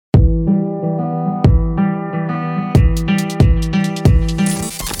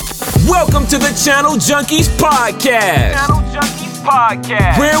to the Channel Junkies Podcast.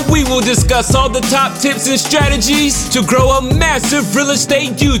 Where we will discuss all the top tips and strategies to grow a massive real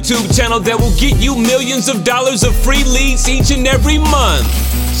estate YouTube channel that will get you millions of dollars of free leads each and every month.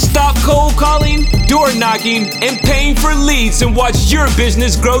 Stop cold calling, door knocking, and paying for leads and watch your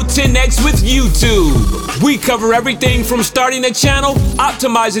business grow 10x with YouTube. We cover everything from starting a channel,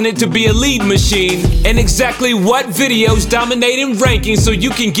 optimizing it to be a lead machine, and exactly what videos dominate in rankings so you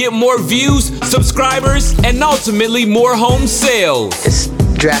can get more views, subscribers, and ultimately more home sales. It's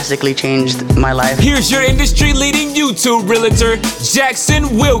drastically changed my life. Here's your industry-leading YouTube realtor,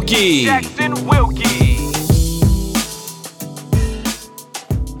 Jackson Wilkie.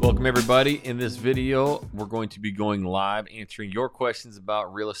 Welcome everybody. In this video, we're going to be going live answering your questions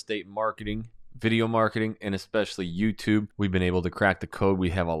about real estate marketing, video marketing, and especially YouTube. We've been able to crack the code. We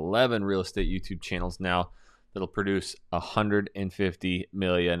have 11 real estate YouTube channels now that'll produce $150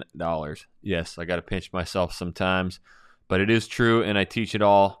 million. Yes, I got to pinch myself sometimes, but it is true, and I teach it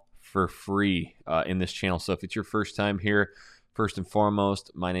all for free in this channel. So if it's your first time here, first and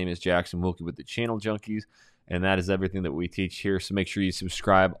foremost, my name is Jackson Wilkie with the Channel Junkies, and that is everything that we teach here. So make sure you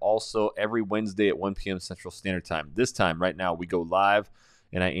subscribe. Also, every Wednesday at 1 p.m. Central Standard Time. This time, right now, we go live,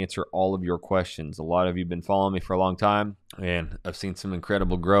 and I answer all of your questions. A lot of you have been following me for a long time, and I've seen some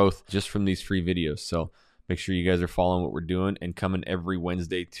incredible growth just from these free videos. So make sure you guys are following what we're doing and coming every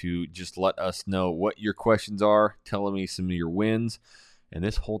Wednesday to just let us know what your questions are, telling me some of your wins, and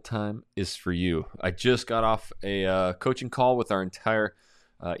this whole time is for you. I just got off a coaching call with our entire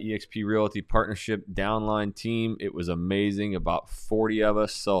eXp Realty Partnership downline team. It was amazing, about 40 of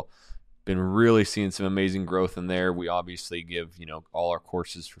us, so been really seeing some amazing growth in there. We obviously give all our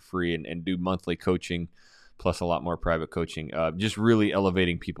courses for free and do monthly coaching, plus a lot more private coaching, just really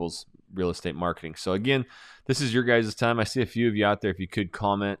elevating people's real estate marketing. So again, this is your guys' time. I see a few of you out there. If you could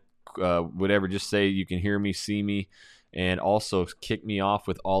comment, whatever, just say you can hear me, see me, and also kick me off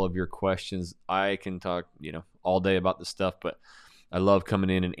with all of your questions. I can talk, all day about this stuff, but I love coming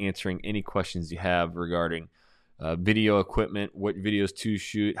in and answering any questions you have regarding video equipment, what videos to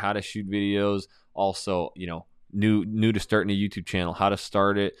shoot, how to shoot videos. Also, new to starting a YouTube channel, how to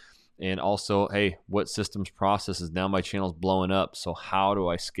start it. And also, hey, what systems, processes? Now my channel's blowing up, so how do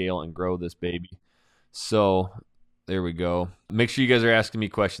I scale and grow this baby? So there we go. Make sure you guys are asking me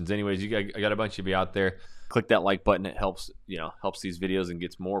questions. Anyways, I got a bunch of you out there. Click that like button. It helps, helps these videos and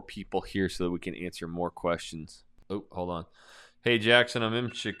gets more people here so that we can answer more questions. Oh, hold on. Hey, Jackson, I'm in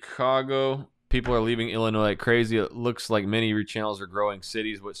Chicago. People are leaving Illinois like crazy. It looks like many of your channels are growing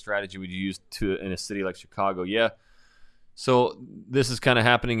cities. What strategy would you use in a city like Chicago? Yeah. So this is kind of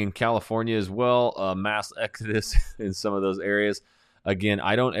happening in California as well, mass exodus in some of those areas. Again,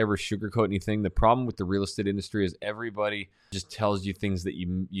 I don't ever sugarcoat anything. The problem with the real estate industry is everybody just tells you things that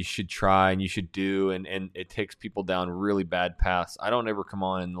you should try and you should do, and it takes people down really bad paths. I don't ever come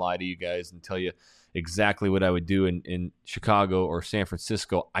on and lie to you guys and tell you exactly what I would do in Chicago or San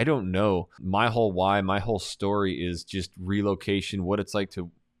Francisco. I don't know. My whole why, my whole story is just relocation, what it's like to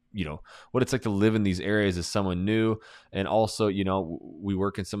live in these areas as someone new. And also, we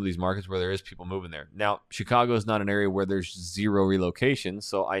work in some of these markets where there is people moving there. Now, Chicago is not an area where there's zero relocation.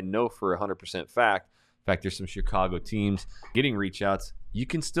 So I know for 100% fact, in fact, there's some Chicago teams getting reach outs. You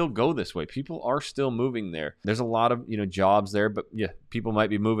can still go this way. People are still moving there. There's a lot of, jobs there, but yeah, people might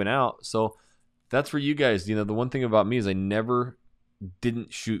be moving out. So that's for you guys. The one thing about me is I never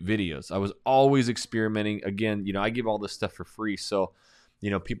didn't shoot videos. I was always experimenting. Again, I give all this stuff for free. So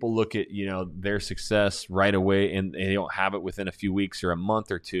people look at, their success right away and they don't have it within a few weeks or a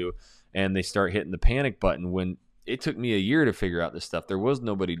month or two, and they start hitting the panic button when it took me a year to figure out this stuff. There was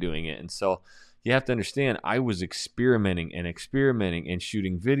nobody doing it. And so you have to understand, I was experimenting and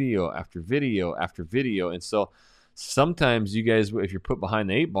shooting video after video after video. And so sometimes you guys, if you're put behind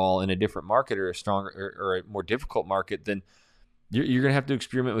the 8 ball in a different market or a stronger or a more difficult market, then you're going to have to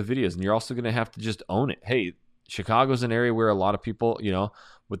experiment with videos, and you're also going to have to just own it. Hey, Chicago's an area where a lot of people,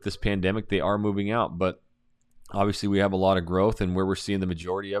 with this pandemic, they are moving out, but obviously we have a lot of growth, and where we're seeing the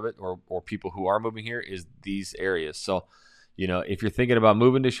majority of it or people who are moving here is these areas. So, if you're thinking about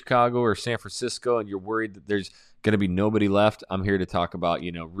moving to Chicago or San Francisco and you're worried that there's going to be nobody left, I'm here to talk about,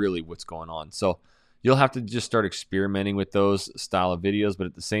 really what's going on. So you'll have to just start experimenting with those style of videos. But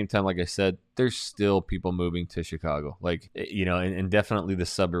at the same time, like I said, there's still people moving to Chicago, and definitely the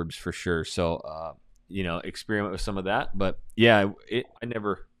suburbs for sure. So, experiment with some of that. But yeah, I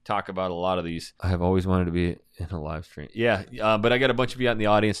never talk about a lot of these. I have always wanted to be in a live stream. Yeah, but I got a bunch of you out in the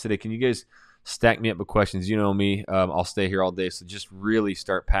audience today. Can you guys stack me up with questions? You know me, I'll stay here all day. So just really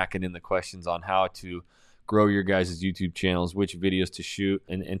start packing in the questions on how to grow your guys' YouTube channels, which videos to shoot,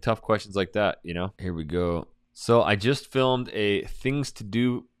 and tough questions like that, you know? Here we go. So I just filmed a things to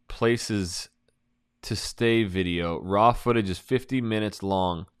do, places to stay video. Raw footage is 50 minutes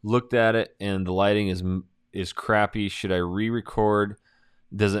long. Looked at it and the lighting is crappy. Should I re-record?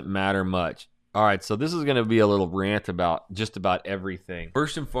 Doesn't matter much. All right, so this is going to be a little rant about just about everything.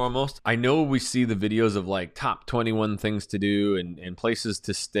 First and foremost, I know we see the videos of like top 21 things to do and places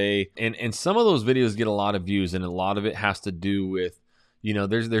to stay. And some of those videos get a lot of views, and a lot of it has to do with, you know,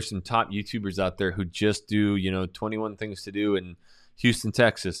 there's some top YouTubers out there who just do, you know, 21 things to do in Houston,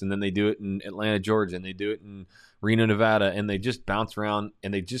 Texas, and then they do it in Atlanta, Georgia, and they do it in Reno, Nevada, and they just bounce around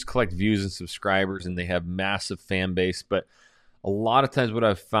and they just collect views and subscribers, and they have massive fan base. But a lot of times what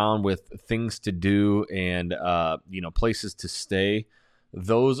I've found with things to do and, you know, places to stay,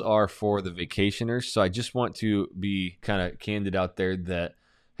 those are for the vacationers. So I just want to be kind of candid out there that,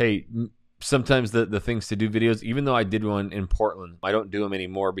 hey, sometimes the things to do videos, even though I did one in Portland, I don't do them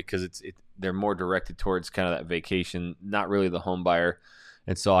anymore because they're more directed towards kind of that vacation, not really the home buyer.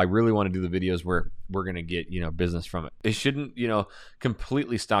 And so I really want to do the videos where we're going to get, you know, business from it. It shouldn't, you know,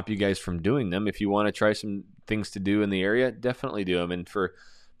 completely stop you guys from doing them. If you want to try some things to do in the area, definitely do them. And for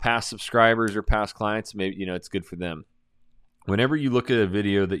past subscribers or past clients, maybe, you know, it's good for them. Whenever you look at a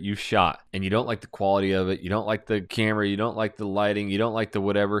video that you shot and you don't like the quality of it, you don't like the camera, you don't like the lighting, you don't like the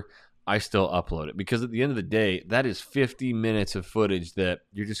whatever, I still upload it, because at the end of the day, that is 50 minutes of footage that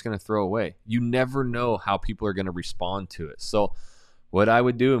you're just going to throw away. You never know how people are going to respond to it. So what I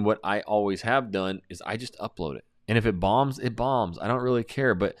would do, and what I always have done, is I just upload it. And if it bombs, it bombs. I don't really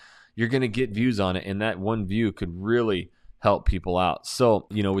care, but you're going to get views on it, and that one view could really help people out. So,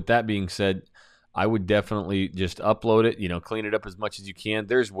 you know, with that being said, I would definitely just upload it, you know, clean it up as much as you can.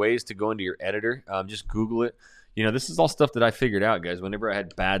 There's ways to go into your editor. Just Google it. You know, this is all stuff that I figured out, guys. Whenever I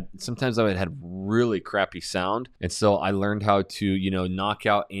had sometimes I had really crappy sound. And so I learned how to, you know, knock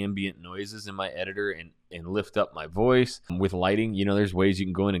out ambient noises in my editor and lift up my voice. With lighting, you know, there's ways you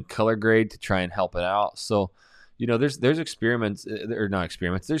can go in and color grade to try and help it out. So, you know, there's experiments, or not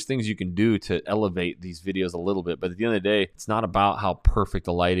experiments, there's things you can do to elevate these videos a little bit. But at the end of the day, it's not about how perfect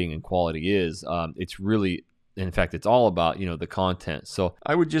the lighting and quality is. It's really, in fact, it's all about, you know, the content. So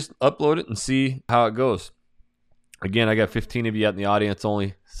I would just upload it and see how it goes. Again, I got 15 of you out in the audience,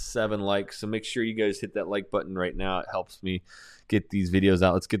 only 7 likes. So make sure you guys hit that like button right now. It helps me get these videos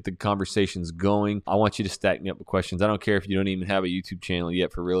out. Let's get the conversations going. I want you to stack me up with questions. I don't care if you don't even have a YouTube channel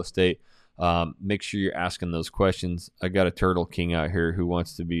yet for real estate. Make sure you're asking those questions. I got a Turtle King out here who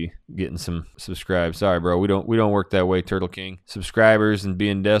wants to be getting some subscribes. Sorry, bro. We don't work that way, Turtle King. Subscribers and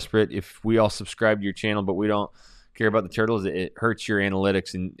being desperate. If we all subscribe to your channel, but we don't care about the turtles, it hurts your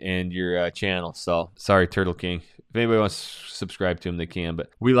analytics and your channel. So sorry, Turtle King. If anybody wants to subscribe to him, they can. But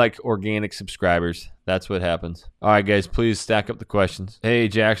we like organic subscribers. That's what happens. All right, guys, please stack up the questions. Hey,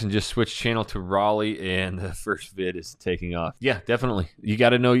 Jackson just switched channel to Raleigh, and the first vid is taking off. Yeah, definitely. You got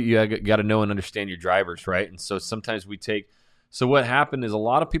to know and understand your drivers, right? And so sometimes we take. So what happened is a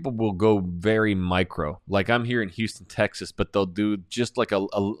lot of people will go very micro. Like I'm here in Houston, Texas, but they'll do just like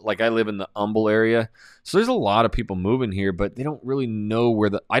like I live in the Humble area. So there's a lot of people moving here, but they don't really know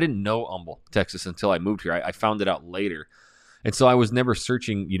I didn't know Humble, Texas until I moved here. I found it out later. And so I was never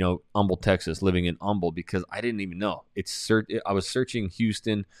searching, you know, Humble, Texas, living in Humble, because I didn't even know. I was searching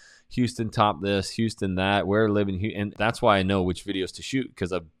Houston top this, Houston that, where I live in Houston. And that's why I know which videos to shoot,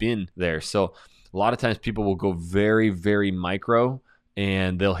 because I've been there. So a lot of times people will go very, very micro,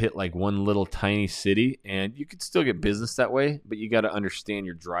 and they'll hit like one little tiny city, and you could still get business that way, but you got to understand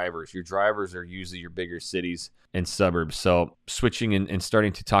your drivers. Your drivers are usually your bigger cities and suburbs. So switching and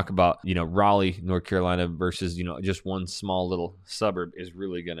starting to talk about, you know, Raleigh, North Carolina versus, you know, just one small little suburb is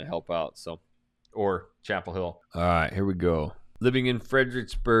really going to help out. So, or Chapel Hill. All right, here we go. Living in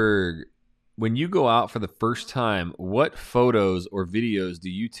Fredericksburg. When you go out for the first time, what photos or videos do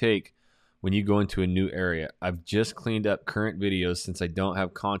you take when you go into a new area? I've just cleaned up current videos since I don't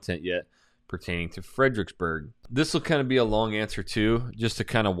have content yet pertaining to Fredericksburg. This will kind of be a long answer too, just to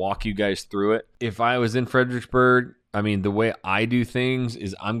kind of walk you guys through it. If I was in Fredericksburg, I mean, the way I do things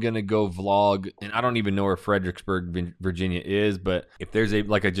is I'm going to go vlog, and I don't even know where Fredericksburg, Virginia is, but if there's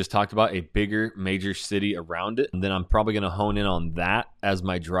like I just talked about, a bigger major city around it, then I'm probably going to hone in on that as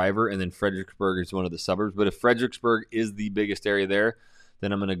my driver, and then Fredericksburg is one of the suburbs. But if Fredericksburg is the biggest area there,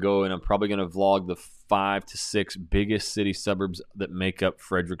 then I'm going to go and I'm probably going to vlog the 5 to 6 biggest city suburbs that make up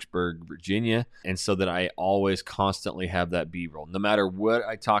Fredericksburg, Virginia. And so that I always constantly have that B-roll. No matter what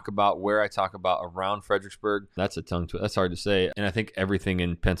I talk about, where I talk about around Fredericksburg, that's a tongue twister. That's hard to say. And I think everything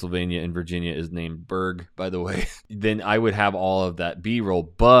in Pennsylvania and Virginia is named Berg, by the way. Then I would have all of that B-roll.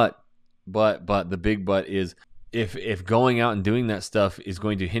 But but the big but is, if going out and doing that stuff is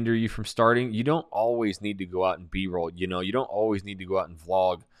going to hinder you from starting, you don't always need to go out and B-roll. You don't always need to go out and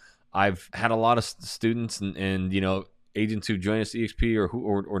vlog. I've had a lot of students and agents who join us EXP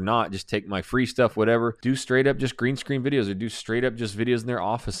or not, just take my free stuff, whatever, do straight up just green screen videos, or do straight up just videos in their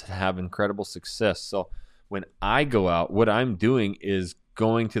office that have incredible success. So when I go out, what I'm doing is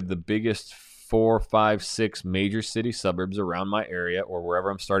going to the biggest 4, 5, 6 major city suburbs around my area or wherever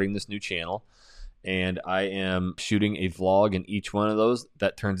I'm starting this new channel. And I am shooting a vlog in each one of those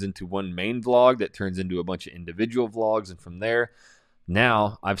that turns into one main vlog that turns into a bunch of individual vlogs. And from there,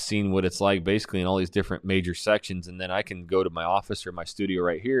 now I've seen what it's like basically in all these different major sections. And then I can go to my office or my studio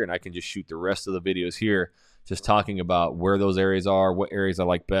right here, and I can just shoot the rest of the videos here, just talking about where those areas are, what areas I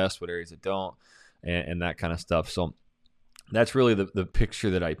like best, what areas I don't, and that kind of stuff. So that's really the picture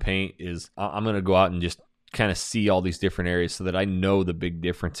that I paint. Is I'm going to go out and just kind of see all these different areas so that I know the big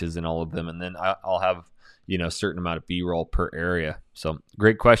differences in all of them. And then I'll have, a certain amount of B-roll per area. So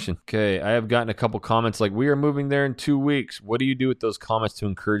great question. Okay. I have gotten a couple comments like, we are moving there in 2 weeks. What do you do with those comments to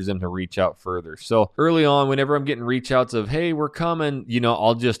encourage them to reach out further? So early on, whenever I'm getting reach outs of, hey, we're coming,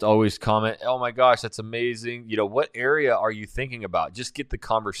 I'll just always comment, oh my gosh, that's amazing. What area are you thinking about? Just get the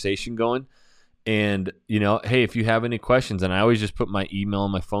conversation going. And, hey, if you have any questions, and I always just put my email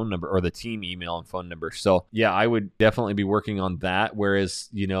and my phone number, or the team email and phone number. So yeah, I would definitely be working on that. Whereas,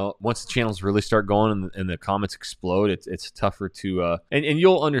 once the channels really start going and the comments explode, it's tougher to, and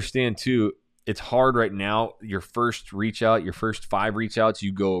you'll understand too, it's hard right now. Your first reach out, your first 5 reach outs,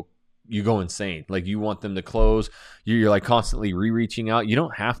 you go insane. Like, you want them to close. You're like constantly reaching out. You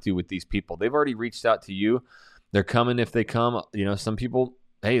don't have to with these people. They've already reached out to you. They're coming if they come. Some people,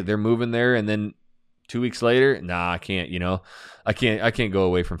 hey, they're moving there, and then 2 weeks later, nah, I can't, I can't go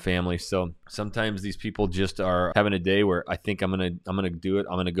away from family. So sometimes these people just are having a day where I think I'm going to do it.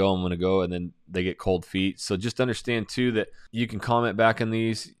 I'm going to go. And then they get cold feet. So just understand too, that you can comment back on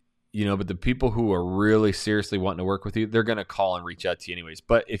these, but the people who are really seriously wanting to work with you, they're going to call and reach out to you anyways.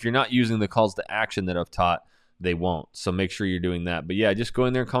 But if you're not using the calls to action that I've taught, they won't. So make sure you're doing that. But yeah, just go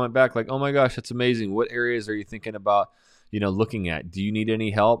in there and comment back like, oh my gosh, that's amazing. What areas are you thinking about looking at? Do you need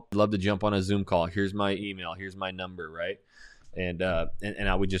any help? I'd love to jump on a Zoom call. Here's my email. Here's my number, right? And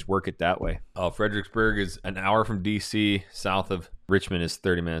I would just work it that way. Fredericksburg is an hour from DC. South of Richmond is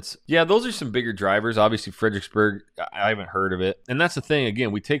 30 minutes. Yeah, those are some bigger drivers. Obviously, Fredericksburg, I haven't heard of it. And that's the thing.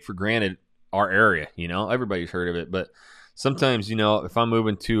 Again, we take for granted our area. Everybody's heard of it. But sometimes, if I'm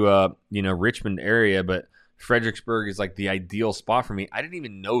moving to, Richmond area, but Fredericksburg is like the ideal spot for me, I didn't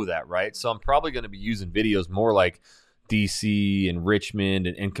even know that, right? So I'm probably going to be using videos more like DC and Richmond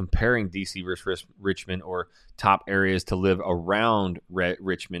and comparing DC versus Richmond, or top areas to live around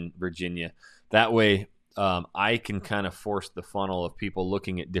Richmond, Virginia. That way, I can kind of force the funnel of people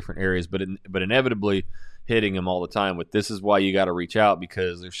looking at different areas, but inevitably hitting them all the time with, this is why you got to reach out,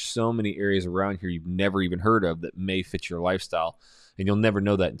 because there's so many areas around here you've never even heard of that may fit your lifestyle, and you'll never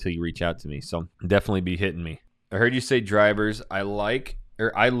know that until you reach out to me. So definitely be hitting me. I heard you say drivers. I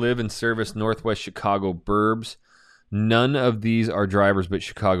live and service Northwest Chicago burbs. None of these are drivers, but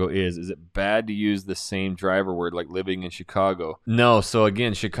Chicago is. Is it bad to use the same driver word like living in Chicago? No. So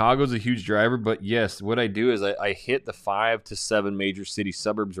again, Chicago's a huge driver, but yes, what I do is I hit the 5 to 7 major city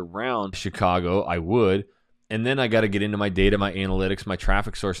suburbs around Chicago. I would. And then I got to get into my data, my analytics, my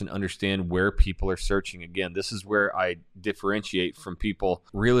traffic source, and understand where people are searching. Again, this is where I differentiate from people,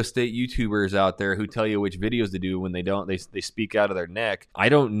 real estate YouTubers out there who tell you which videos to do when they don't. They speak out of their neck. I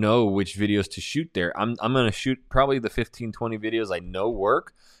don't know which videos to shoot there. I'm going to shoot probably the 15, 20 videos I know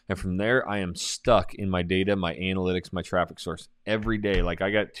work. And from there, I am stuck in my data, my analytics, my traffic source every day. Like,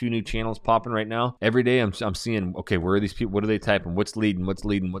 I got 2 new channels popping right now. Every day I'm seeing, okay, where are these people? What are they typing? What's leading?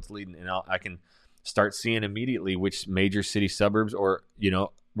 And I can start seeing immediately which major city suburbs, or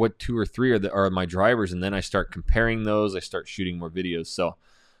what 2 or 3 are my drivers, and then I start comparing those. I start shooting more videos. So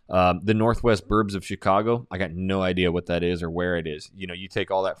the Northwest burbs of Chicago, I got no idea what that is or where it is. You take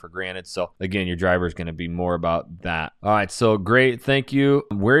all that for granted. So again, your driver is going to be more about that. All right, so great, thank you.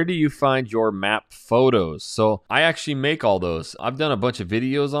 Where do you find your map photos? So I actually make all those. I've done a bunch of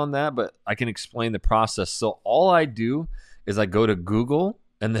videos on that, but I can explain the process. So all I do is I go to Google,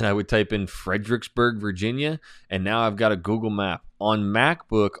 and then I would type in Fredericksburg, Virginia, and now I've got a Google map. On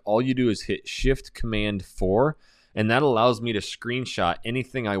MacBook, all you do is hit Shift-Command-4, and that allows me to screenshot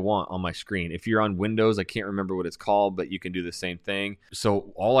anything I want on my screen. If you're on Windows, I can't remember what it's called, but you can do the same thing.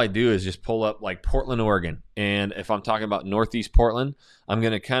 So all I do is just pull up like Portland, Oregon, and if I'm talking about Northeast Portland, I'm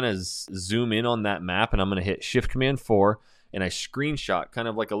going to kind of zoom in on that map, and I'm going to hit Shift-Command-4, and I screenshot kind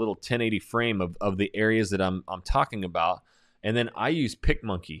of like a little 1080 frame of the areas that I'm talking about. And then I use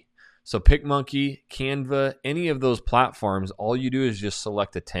PicMonkey. So PicMonkey, Canva, any of those platforms, all you do is just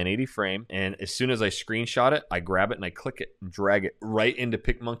select a 1080 frame. And as soon as I screenshot it, I grab it and I click it and drag it right into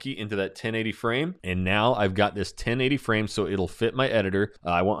PicMonkey into that 1080 frame. And now I've got this 1080 frame, so it'll fit my editor.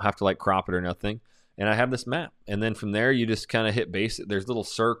 I won't have to like crop it or nothing. And I have this map. And then from there, you just kind of hit basic. There's little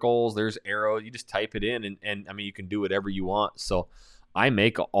circles, there's arrows. You just type it in and I mean, you can do whatever you want. So I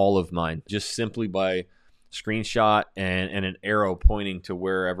make all of mine just simply by screenshot and an arrow pointing to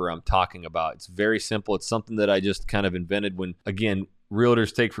wherever I'm talking about. It's very simple. It's something that I just kind of invented when, again,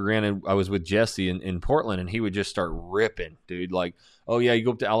 realtors take for granted. I was with Jesse in Portland, and he would just start ripping, dude. Like, oh yeah, you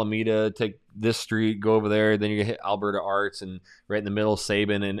go up to Alameda, take this street, go over there, then you hit Alberta Arts, and right in the middle,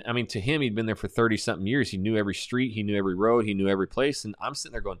 Sabin. And I mean, to him, he'd been there for 30-something years. He knew every street, he knew every road, he knew every place. And I'm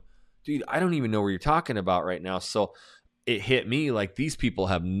sitting there going, dude, I don't even know where you're talking about right now. So it hit me like these people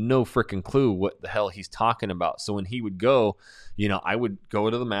have no freaking clue what the hell he's talking about. So when he would go, you know, I would go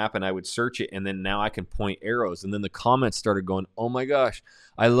to the map and I would search it, and then now I can point arrows. And then the comments started going, oh my gosh,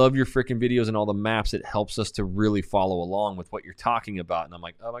 I love your freaking videos and all the maps. It helps us to really follow along with what you're talking about. And I'm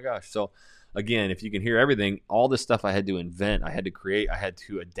like, oh my gosh. So again, if you can hear everything, all this stuff I had to invent, I had to create, I had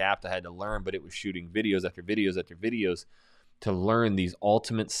to adapt, I had to learn, but it was shooting videos after videos after videos to learn these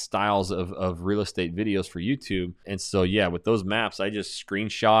ultimate styles of real estate videos for YouTube. And so, yeah, with those maps, I just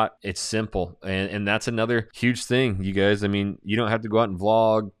screenshot. It's simple. And that's another huge thing, you guys. I mean, you don't have to go out and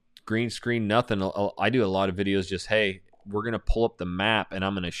vlog, green screen, nothing. I do a lot of videos just, hey, we're going to pull up the map and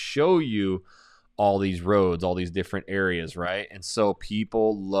I'm going to show you all these roads, all these different areas, right? And so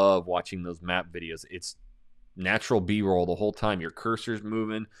people love watching those map videos. It's natural B-roll the whole time. Your cursor's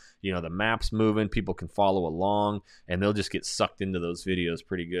moving, you know, the map's moving, people can follow along, and they'll just get sucked into those videos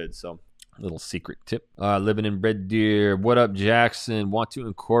pretty good. So little secret tip. Living in Red Deer, what up, Jackson? Want to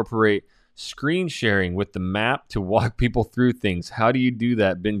incorporate screen sharing with the map to walk people through things. How do you do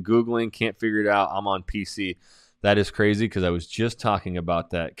that? Been Googling, can't figure it out. I'm on PC. That is crazy because I was just talking about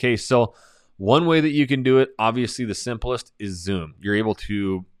that. Okay, so one way that you can do it, obviously the simplest, is Zoom. You're able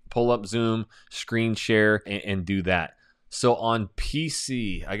to pull up Zoom, screen share, and do that. So on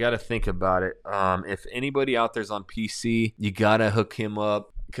PC, I got to think about it. If anybody out there's on PC, you got to hook him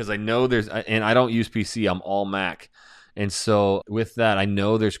up because I know and I don't use PC, I'm all Mac. And so with that, I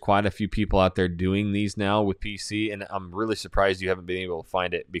know there's quite a few people out there doing these now with PC, and I'm really surprised you haven't been able to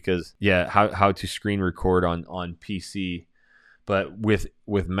find it because, yeah, how to screen record on PC. But with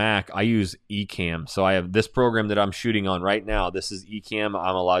Mac, I use Ecamm. So I have this program that I'm shooting on right now. This is Ecamm.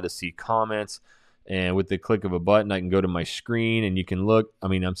 I'm allowed to see comments. And with the click of a button, I can go to my screen and you can look. I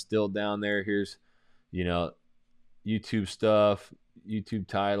mean, I'm still down there. Here's, you know, YouTube stuff, YouTube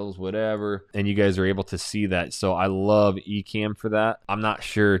titles, whatever. And you guys are able to see that. So I love Ecamm for that. I'm not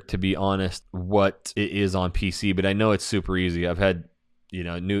sure, to be honest, what it is on PC, but I know it's super easy. I've had, you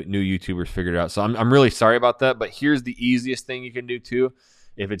know, new YouTubers figured it out. So I'm really sorry about that. But here's the easiest thing you can do too.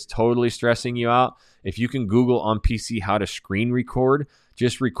 If it's totally stressing you out, if you can Google on PC how to screen record,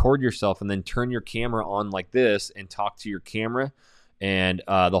 just record yourself and then turn your camera on like this and talk to your camera. And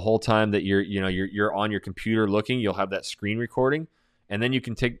the whole time that you're on your computer looking, you'll have that screen recording. And then you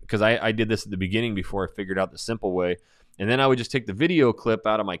can take, because I did this at the beginning before I figured out the simple way. And then I would just take the video clip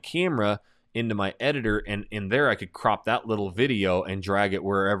out of my camera into my editor, and in there I could crop that little video and drag it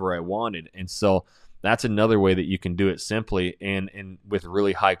wherever I wanted. And so that's another way that you can do it simply and with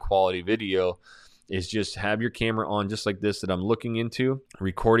really high quality video, is just have your camera on just like this that I'm looking into,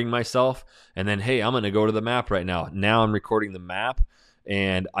 recording myself, and then, hey, I'm going to go to the map right now. Now I'm recording the map,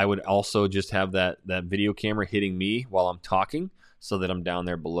 and I would also just have that video camera hitting me while I'm talking so that I'm down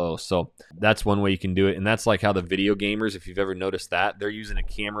there below. So that's one way you can do it. And that's like how the video gamers, if you've ever noticed that, they're using a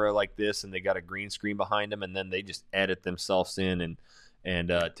camera like this and they got a green screen behind them, and then they just edit themselves in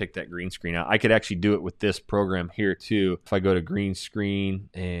and take that green screen out. I could actually do it with this program here too. If I go to green screen,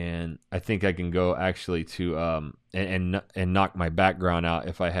 and I think I can go actually to and knock my background out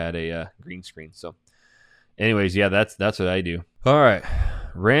if I had a green screen. So anyways, yeah, that's what I do. All right,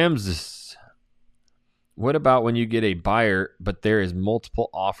 Ramses. What about when you get a buyer, but there is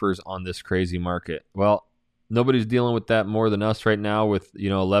multiple offers on this crazy market? Well, nobody's dealing with that more than us right now with,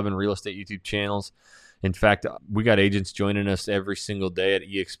 11 real estate YouTube channels. In fact, we got agents joining us every single day at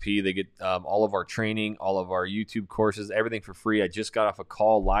EXP. They get all of our training, all of our YouTube courses, everything for free. I just got off a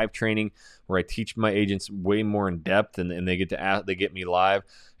call, live training, where I teach my agents way more in depth, and they get me live.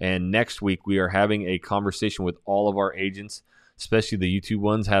 And next week, we are having a conversation with all of our agents, especially the YouTube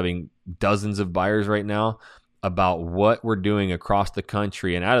ones, having dozens of buyers right now, about what we're doing across the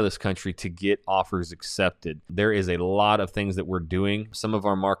country and out of this country to get offers accepted. There is a lot of things that we're doing. Some of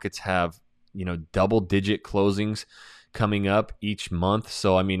our markets have double-digit closings coming up each month.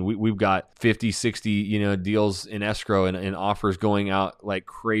 So, I mean, we've got 50, 60, deals in escrow and offers going out like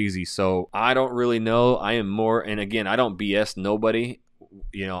crazy. So I don't really know. I am more, and again, I don't BS nobody.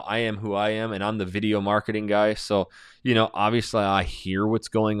 I am who I am, and I'm the video marketing guy. So, obviously I hear what's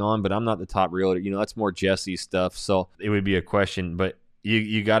going on, but I'm not the top realtor. That's more Jesse's stuff. So it would be a question, but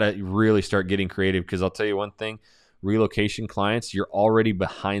you got to really start getting creative, because I'll tell you one thing. Relocation clients, you're already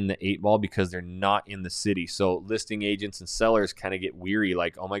behind the 8 ball because they're not in the city. So listing agents and sellers kind of get weary,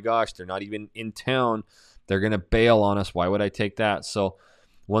 like, oh my gosh, they're not even in town. They're going to bail on us. Why would I take that? So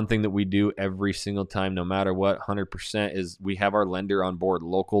one thing that we do every single time, no matter what, 100%, is we have our lender on board,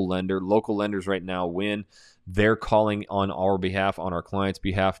 local lender. Local lenders right now win. They're calling on our behalf, on our client's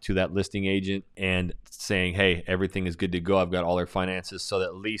behalf, to that listing agent and saying, hey, everything is good to go. I've got all their finances, so that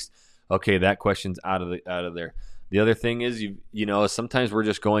at least, okay, that question's out of there. The other thing is, sometimes we're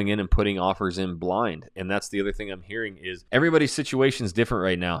just going in and putting offers in blind. And that's the other thing I'm hearing is everybody's situation is different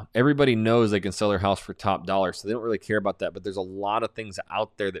right now. Everybody knows they can sell their house for top dollar, so they don't really care about that. But there's a lot of things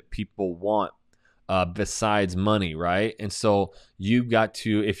out there that people want besides money, right? And so you got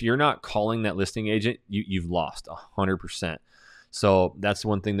to, if you're not calling that listing agent, you've lost 100%. So that's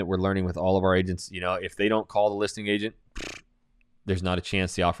one thing that we're learning with all of our agents. If they don't call the listing agent, there's not a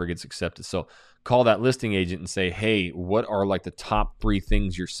chance the offer gets accepted. So call that listing agent and say, hey, what are like the top 3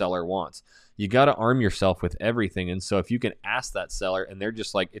 things your seller wants? You got to arm yourself with everything. And so if you can ask that seller and they're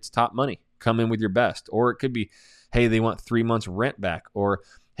just like, it's top money, come in with your best. Or it could be, hey, they want 3 months rent back. Or,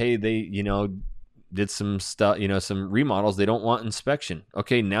 hey, they, did some stuff, some remodels. They don't want inspection.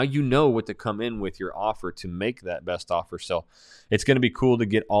 Okay, now you know what to come in with your offer to make that best offer. So it's going to be cool to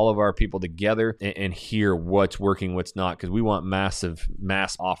get all of our people together and hear what's working, what's not, because we want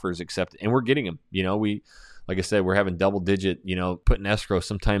mass offers accepted, and we're getting them. Like I said, we're having double digit, put in escrow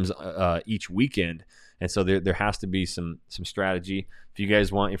sometimes each weekend. And so there has to be some strategy. If you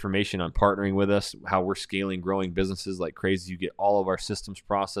guys want information on partnering with us, how we're scaling, growing businesses like crazy, you get all of our systems,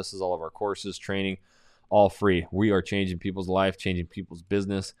 processes, all of our courses, training, all free. We are changing people's life, changing people's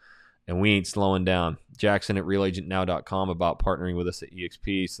business, and we ain't slowing down. Jackson at realagentnow.com about partnering with us at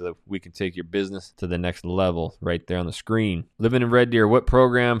EXP so that we can take your business to the next level right there on the screen. Living in Red Deer, what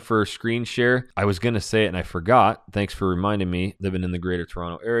program for screen share? I was going to say it and I forgot. Thanks for reminding me. Living in the Greater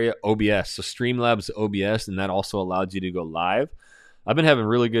Toronto Area, OBS. So Streamlabs OBS, and that also allowed you to go live. I've been having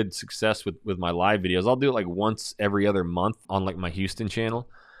really good success with my live videos. I'll do it like once every other month on like my Houston channel.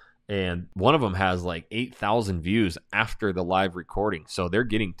 And one of them has like 8,000 views after the live recording. So they're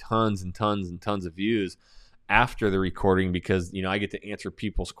getting tons and tons and tons of views after the recording because, I get to answer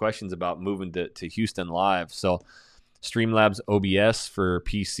people's questions about moving to Houston live. So Streamlabs OBS for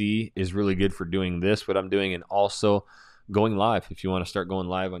PC is really good for doing this, what I'm doing, and also going live if you want to start going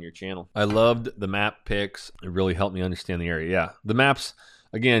live on your channel. I loved the map picks. It really helped me understand the area. Yeah, the maps,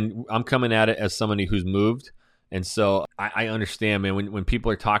 again, I'm coming at it as somebody who's moved. And so I understand, man, when people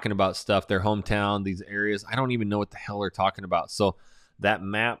are talking about stuff, their hometown, these areas, I don't even know what the hell they're talking about. So that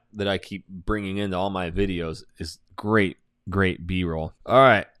map that I keep bringing into all my videos is great B-roll. All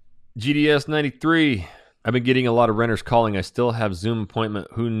right, GDS 93. I've been getting a lot of renters calling. I still have Zoom appointment.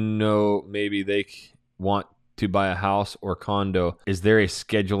 Who know, maybe they want to buy a house or condo. Is there a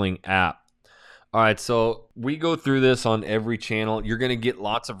scheduling app? All right, so we go through this on every channel. You're going to get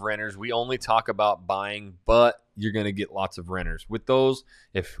lots of renters. We only talk about buying, but you're going to get lots of renters. With those,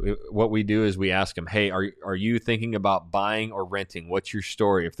 what we do is we ask them, hey, are you thinking about buying or renting? What's your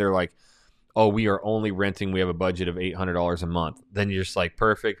story? If they're like, oh, we are only renting, we have a budget of $800 a month, then you're just like,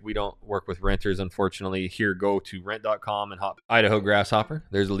 perfect. We don't work with renters, unfortunately. Here, go to rent.com and hop Idaho Grasshopper.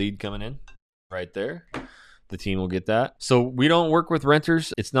 There's a lead coming in right there. The team will get that. So we don't work with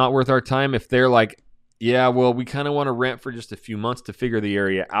renters. It's not worth our time. If they're like, yeah, well, we kind of want to rent for just a few months to figure the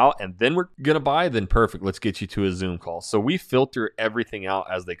area out, and then we're going to buy, then perfect. Let's get you to a Zoom call. So we filter everything out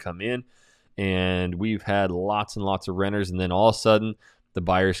as they come in, and we've had lots and lots of renters, and then all of a sudden the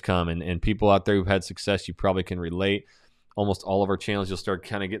buyers come, and people out there who've had success, you probably can relate. Almost all of our channels, you'll start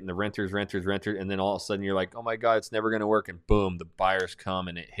kind of getting the renters, and then all of a sudden you're like, oh my God, it's never going to work, and boom, the buyers come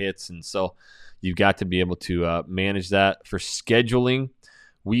and it hits. And so you've got to be able to manage that. For scheduling,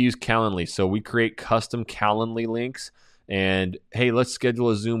 we use Calendly. So we create custom Calendly links. And, hey, let's schedule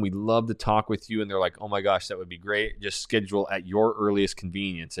a Zoom. We'd love to talk with you. And they're like, oh, my gosh, that would be great. Just schedule at your earliest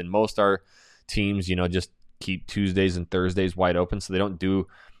convenience. And most our teams, just keep Tuesdays and Thursdays wide open. So they don't do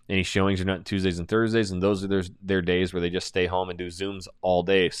any showings or not Tuesdays and Thursdays. And those are their days where they just stay home and do Zooms all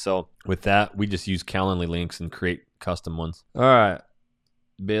day. So with that, we just use Calendly links and create custom ones. All right,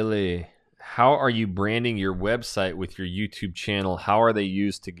 Billy. How are you branding your website with your YouTube channel? How are they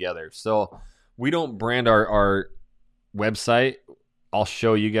used together? So we don't brand our website, I'll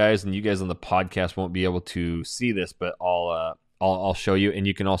show you guys, and you guys on the podcast won't be able to see this, but I'll show you, and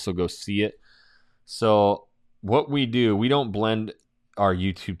you can also go see it. So what we do, we don't blend our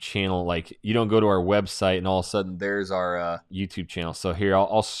YouTube channel. Like, you don't go to our website and all of a sudden there's our YouTube channel. So here,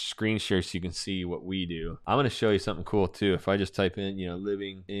 I'll screen share so you can see what we do. I'm going to show you something cool too. If I just type in,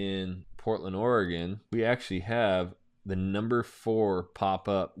 living in Portland, Oregon, we actually have the number 4 pop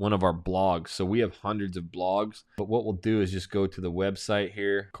up, one of our blogs. So we have hundreds of blogs, but what we'll do is just go to the website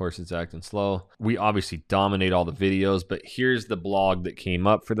here. Of course, it's acting slow. We obviously dominate all the videos, but here's the blog that came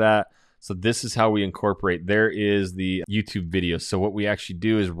up for that. So this is how we incorporate. There is the YouTube video. So what we actually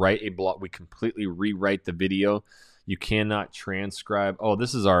do is write a blog. We completely rewrite the video. You cannot transcribe. Oh,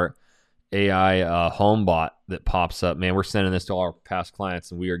 this is our AI home bot that pops up. Man, we're sending this to all our past clients,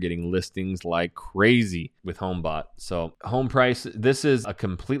 and we are getting listings like crazy with HomeBot. So home price, this is a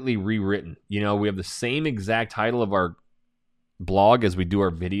completely rewritten. We have the same exact title of our blog as we do our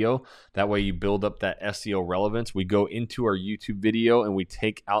video. That way you build up that SEO relevance. We go into our YouTube video and we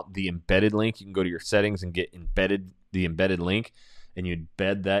take out the embedded link. You can go to your settings and get the embedded link, and you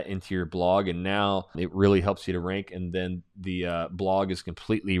embed that into your blog, and now it really helps you to rank. And then the blog is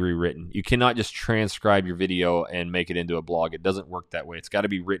completely rewritten. You cannot just transcribe your video and make it into a blog. It doesn't work that way. It's got to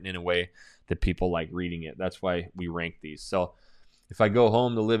be written in a way that people like reading it. That's why we rank these. So if I go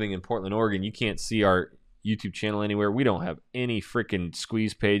home to living in Portland, Oregon, you can't see our YouTube channel anywhere. We don't have any freaking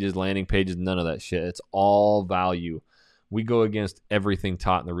squeeze pages, landing pages, none of that shit. It's all value. We go against everything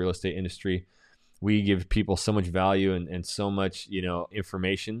taught in the real estate industry. We give people so much value and so much,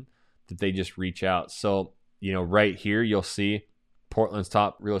 information that they just reach out. So, right here, you'll see Portland's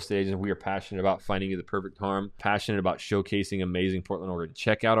top real estate agent. We are passionate about finding you the perfect home, passionate about showcasing amazing Portland, Oregon.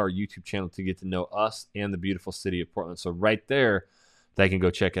 Check out our YouTube channel to get to know us and the beautiful city of Portland. So right there, they can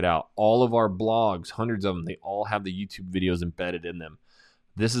go check it out. All of our blogs, hundreds of them, they all have the YouTube videos embedded in them.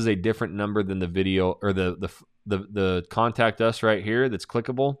 This is a different number than the video, or the contact us right here that's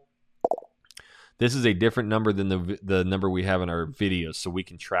clickable. This is a different number than the number we have in our videos, so we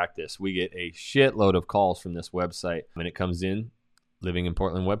can track this. We get a shitload of calls from this website when it comes in, Living in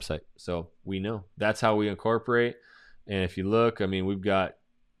Portland website. So we know. That's how we incorporate. And if you look, we've got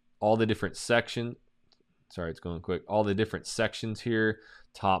all the different sections. Sorry, it's going quick. All the different sections here,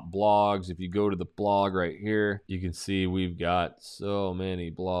 top blogs. If you go to the blog right here, you can see we've got so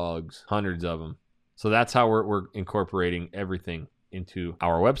many blogs, hundreds of them. So that's how we're incorporating everything into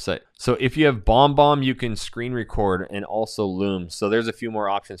our website. So if you have BombBomb, you can screen record, and also Loom. So there's a few more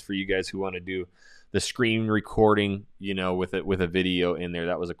options for you guys who want to do the screen recording, with a video in there.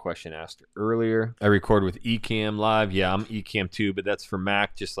 That was a question asked earlier. I record with Ecamm Live. Yeah, I'm Ecamm too, but that's for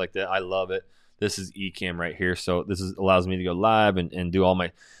Mac, just like that. I love it. This is Ecamm right here. So this allows me to go live and do all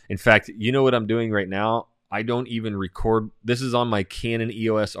my, in fact, you know what I'm doing right now? I don't even record. This is on my Canon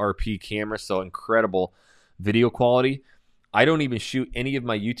EOS RP camera. So incredible video quality. I don't even shoot any of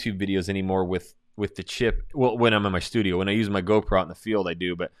my YouTube videos anymore with the chip. Well, when I'm in my studio, when I use my GoPro out in the field, I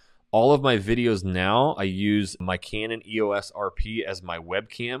do, but all of my videos now, I use my Canon EOS RP as my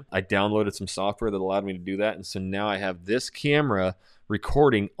webcam. I downloaded some software that allowed me to do that. And so now I have this camera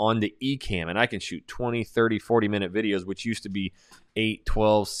recording on the Ecamm, and I can shoot 20, 30, 40-minute videos, which used to be 8,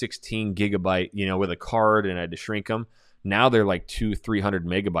 12, 16 gigabyte, with a card, and I had to shrink them. Now they're like 200-300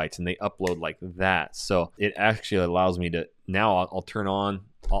 megabytes, and they upload like that. So it actually allows me to, now I'll turn on,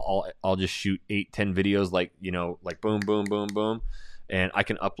 I'll just shoot 8, 10 videos, like boom, boom, boom, boom. And I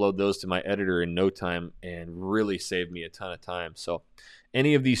can upload those to my editor in no time and really save me a ton of time. So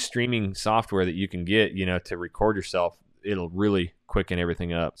any of these streaming software that you can get, to record yourself, it'll really quicken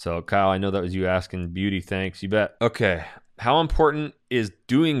everything up. So Kyle, I know that was you asking. Beauty, thanks. You bet. Okay. How important is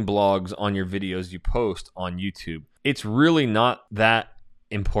doing blogs on your videos you post on YouTube? It's really not that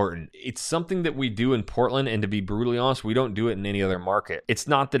important. It's something that we do in Portland, and to be brutally honest, we don't do it in any other market. It's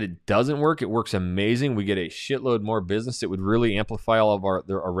not that it doesn't work. It works amazing. We get a shitload more business. It would really amplify all of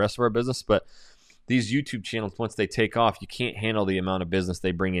our rest of our business, but these YouTube channels, once they take off, you can't handle the amount of business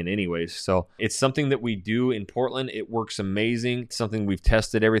they bring in anyways. So it's something that we do in Portland. It works amazing. It's something we've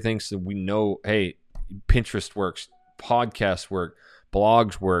tested everything. So we know, hey, Pinterest works, podcasts work,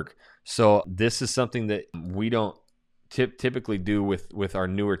 blogs work. So this is something that we don't typically do with our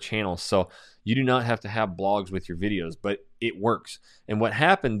newer channels. So you do not have to have blogs with your videos, but it works. And what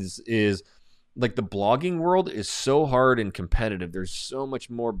happens is, like, the blogging world is so hard and competitive. There's so much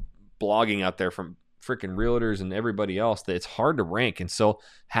more blogging out there from freaking realtors and everybody else that it's hard to rank. And so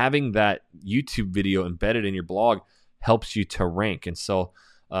having that YouTube video embedded in your blog helps you to rank. And so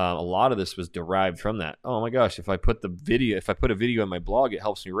A lot of this was derived from that. Oh my gosh, if I put a video in my blog, it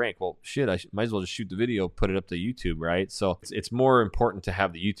helps me rank. Well, shit, I might as well just shoot the video, put it up to YouTube, right? So it's more important to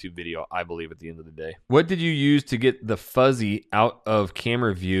have the YouTube video, I believe, at the end of the day. What did you use to get the fuzzy out of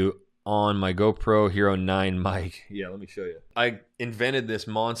camera view on my GoPro Hero 9 mic? Yeah, let me show you. I invented this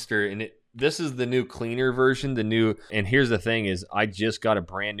monster, and this is the new cleaner version, and here's the thing is I just got a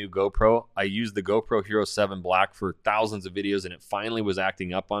brand new GoPro. I used the GoPro Hero 7 Black for thousands of videos, and it finally was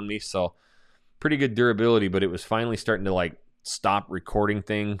acting up on me. So pretty good durability, but it was finally starting to like stop recording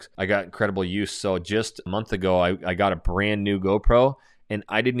things. I got incredible use. So just a month ago, I got a brand new GoPro, and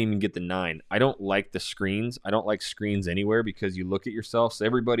I didn't even get the 9. I don't like the screens. I don't like screens anywhere because you look at yourself. So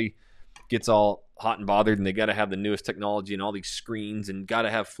everybody gets all hot and bothered, and they got to have the newest technology and all these screens, and got to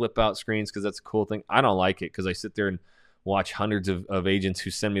have flip out screens because that's a cool thing. I don't like it because I sit there and watch hundreds of agents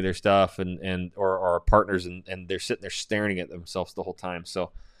who send me their stuff or our partners, and they're sitting there staring at themselves the whole time.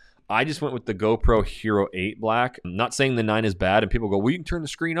 So I just went with the GoPro Hero 8 Black. I'm not saying the 9 is bad, and people go, well, you can turn the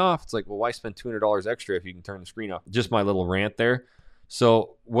screen off. It's like, well, why spend $200 extra if you can turn the screen off? Just my little rant there.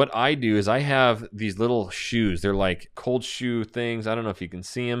 So what I do is I have these little shoes. They're like cold shoe things. I don't know if you can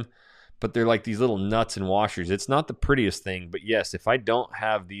see them, but they're like these little nuts and washers. It's not the prettiest thing, but yes, if I don't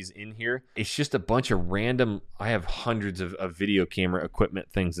have these in here, it's just a bunch of random, I have hundreds of video camera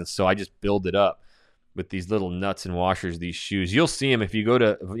equipment things, and so I just build it up with these little nuts and washers, these shoes. You'll see them if you go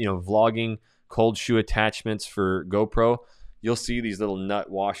to, vlogging cold shoe attachments for GoPro, you'll see these little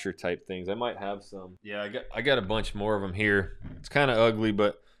nut washer type things. I might have some. Yeah, I got a bunch more of them here. It's kind of ugly,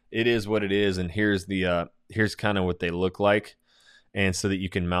 but it is what it is, and here's kind of what they look like. And so that you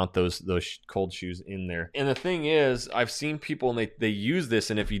can mount those cold shoes in there. And the thing is, I've seen people and they use this,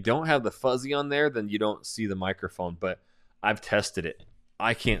 and if you don't have the fuzzy on there, then you don't see the microphone. But I've tested it.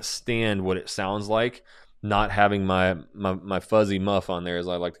 I can't stand what it sounds like not having my fuzzy muff on there, as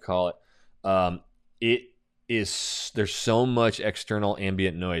I like to call it. There's so much external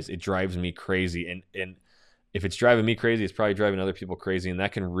ambient noise. It drives me crazy. And if it's driving me crazy, it's probably driving other people crazy, and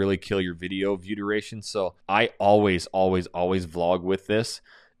that can really kill your video view duration. So I always vlog with this,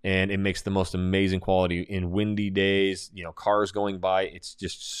 and it makes the most amazing quality in windy days, cars going by. It's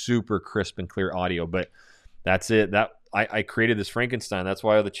just super crisp and clear audio. But that's it. I created this Frankenstein. That's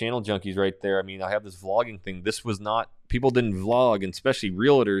why the channel junkies right there. I mean, I have this vlogging thing. This was not, people didn't vlog, and especially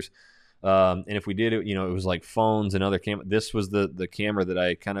realtors. And if we did it, it was like phones and other cameras. This was the camera that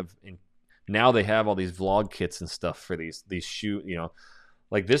I kind of. Now they have all these vlog kits and stuff for these shoot,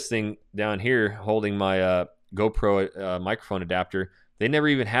 like this thing down here holding my GoPro microphone adapter. They never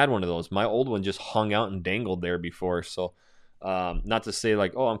even had one of those. My old one just hung out and dangled there before. So not to say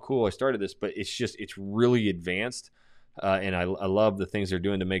like, oh, I'm cool, I started this, but it's really advanced. And I love the things they're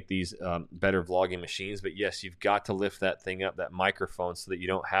doing to make these better vlogging machines. But yes, you've got to lift that thing up, that microphone, so that you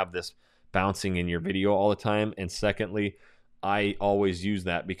don't have this bouncing in your video all the time. And secondly, I always use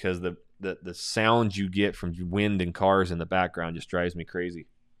that because the sound you get from wind and cars in the background just drives me crazy.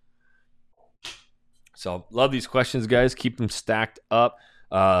 So love these questions, guys. Keep them stacked up.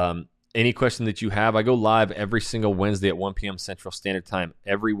 Any question that you have, I go live every single Wednesday at 1 p.m. Central Standard Time,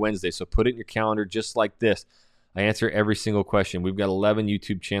 every Wednesday. So put it in your calendar just like this. I answer every single question. We've got 11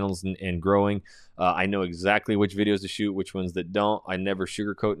 YouTube channels and growing. I know exactly which videos to shoot, which ones that don't. I never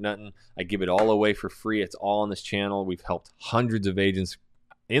sugarcoat nothing. I give it all away for free. It's all on this channel. We've helped hundreds of agents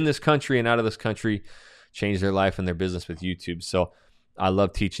in this country and out of this country change their life and their business with YouTube. So I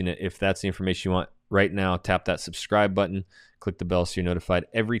love teaching it. If that's the information you want right now, tap that subscribe button, click the bell so you're notified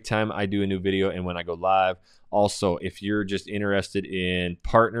every time I do a new video and when I go live. Also, if you're just interested in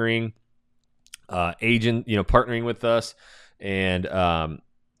partnering, partnering with us and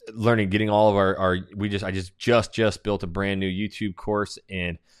learning, getting all of I just built a brand new YouTube course,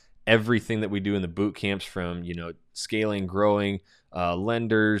 and everything that we do in the boot camps, from scaling, growing,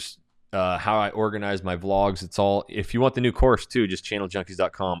 lenders, how I organize my vlogs. It's all, if you want the new course too, just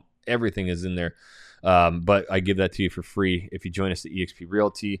channeljunkies.com. Everything is in there. But I give that to you for free if you join us at eXp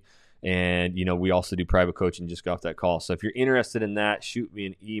Realty. And, we also do private coaching. Just got off that call. So if you're interested in that, shoot me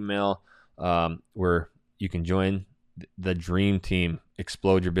an email where you can join the dream team,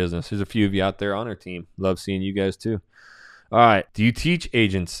 explode your business. There's a few of you out there on our team. Love seeing you guys too. All right. Do you teach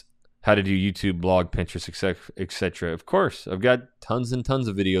agents how to do YouTube, blog, Pinterest, etc.? Of course. I've got tons and tons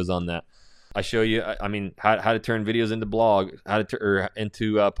of videos on that. I show you, how to turn videos into blog,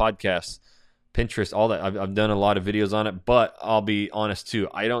 into podcasts, Pinterest, all that. I've done a lot of videos on it, but I'll be honest too,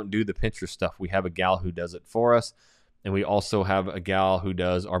 I don't do the Pinterest stuff. We have a gal who does it for us, and we also have a gal who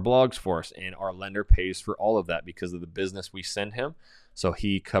does our blogs for us, and our lender pays for all of that because of the business we send him. So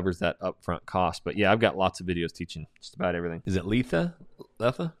he covers that upfront cost. But yeah, I've got lots of videos teaching just about everything. Is it Letha?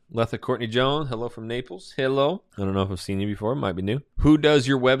 Letha Courtney Jones. Hello from Naples. Hello. I don't know if I've seen you before. Might be new. Who does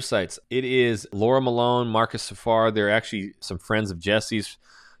your websites? It is Laura Malone, Marcus Safar. They're actually some friends of Jesse's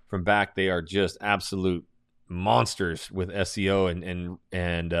from back. They are just absolute monsters with SEO,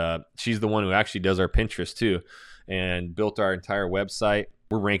 and she's the one who actually does our Pinterest too, and built our entire website.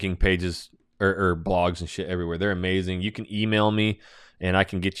 We're ranking pages or blogs and shit everywhere. They're amazing. You can email me and I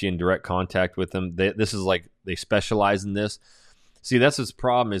can get you in direct contact with them. This is like, they specialize in this. See, that's his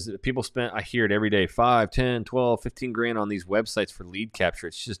problem is that people spend, I hear it every day, 5, 10, 12, 15 grand on these websites for lead capture.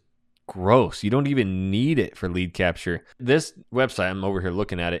 It's just gross. You don't even need it for lead capture. This website, I'm over here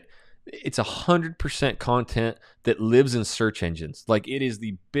looking at it, it's 100% content that lives in search engines. Like, it is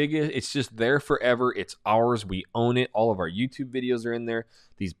the biggest, it's just there forever. It's ours. We own it. All of our YouTube videos are in there,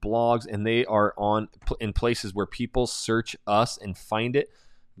 these blogs, and they are in places where people search us and find it.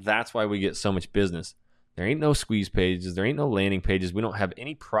 That's why we get so much business. There ain't no squeeze pages. There ain't no landing pages. We don't have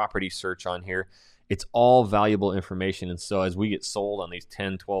any property search on here. It's all valuable information. And so as we get sold on these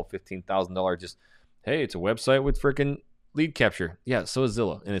 $10, $12, $15,000, just, hey, it's a website with freaking lead capture. Yeah, so is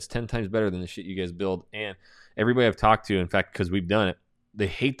Zillow, and it's 10 times better than the shit you guys build. And everybody I've talked to, in fact, because we've done it, they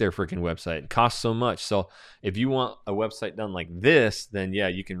hate their freaking website. It costs so much. So if you want a website done like this, then yeah,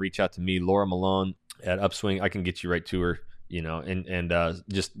 you can reach out to me, Laura Malone at Upswing. I can get you right to her, you know, and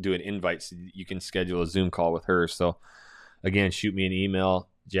just do an invite so you can schedule a Zoom call with her. So again, shoot me an email,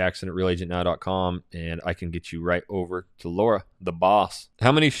 jackson@realagentnow.com, and I can get you right over to Laura, the boss.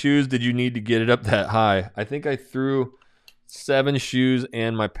 How many shoes did you need to get it up that high? I think I threw 7 shoes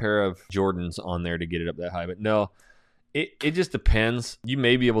and my pair of Jordans on there to get it up that high. But no, it just depends. You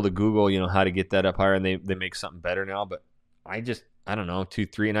may be able to Google, you know, how to get that up higher, and they make something better now. But I don't know, 2,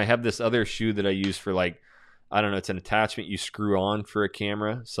 3. And I have this other shoe that I use for, like, I don't know, it's an attachment you screw on for a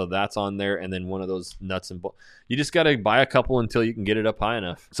camera. So that's on there. And then one of those nuts and bolts. You just got to buy a couple until you can get it up high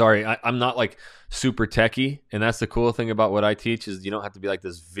enough. Sorry, I'm not like super techie. And that's the cool thing about what I teach is you don't have to be like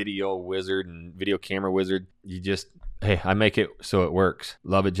this video wizard and video camera wizard. You just, hey, I make it so it works.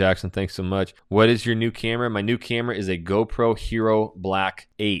 Love it, Jackson. Thanks so much. What is your new camera? My new camera is a GoPro Hero Black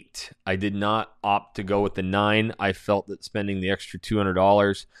 8. I did not opt to go with the 9. I felt that spending the extra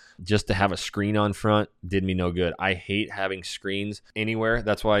 $200 just to have a screen on front did me no good. I hate having screens anywhere.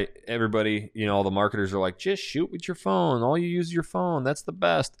 That's why everybody, you know, all the marketers are like, just shoot with your phone. All you use is your phone. That's the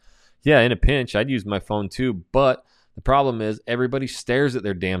best. Yeah, in a pinch, I'd use my phone too. But the problem is everybody stares at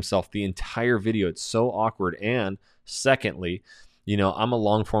their damn self the entire video. It's so awkward. And secondly, you know, I'm a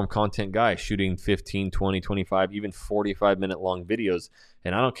long form content guy shooting 15, 20, 25, even 45-minute long videos.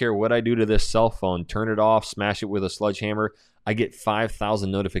 And I don't care what I do to this cell phone, turn it off, smash it with a sledgehammer. I get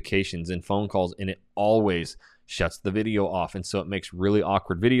 5,000 notifications and phone calls, and it always shuts the video off. And so it makes really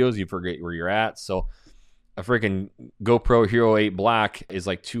awkward videos. You forget where you're at. So a freaking GoPro Hero 8 Black is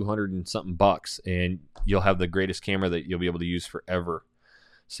like 200 and something bucks, and you'll have the greatest camera that you'll be able to use forever.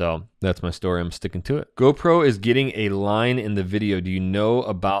 So that's my story. I'm sticking to it. GoPro is getting a line in the video. Do you know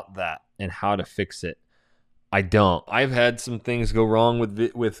about that and how to fix it? I don't. I've had some things go wrong with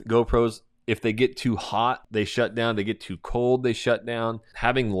GoPros. If they get too hot, they shut down. They get too cold, they shut down.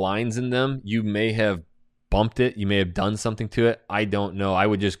 Having lines in them, you may have bumped it. You may have done something to it. I don't know. I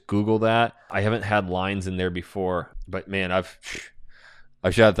would just Google that. I haven't had lines in there before, but man, I've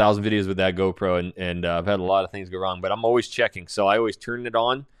shot 1,000 videos with that GoPro, and I've had a lot of things go wrong, but I'm always checking. So I always turn it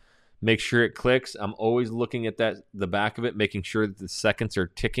on, make sure it clicks. I'm always looking at the back of it, making sure that the seconds are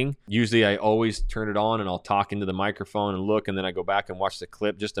ticking. Usually I always turn it on and I'll talk into the microphone and look, and then I go back and watch the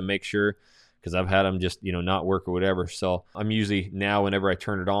clip just to make sure, because I've had them just, you know, not work or whatever. So I'm usually now, whenever I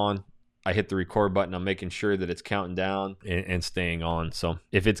turn it on, I hit the record button. I'm making sure that it's counting down and staying on. So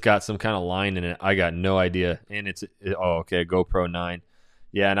if it's got some kind of line in it, I got no idea. And a GoPro 9.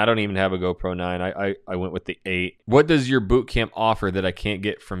 Yeah, and I don't even have a GoPro 9. I went with the 8. What does your boot camp offer that I can't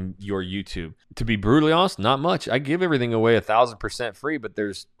get from your YouTube? To be brutally honest, not much. I give everything away 1,000% free, but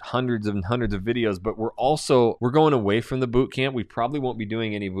there's hundreds and hundreds of videos. But we're going away from the boot camp. We probably won't be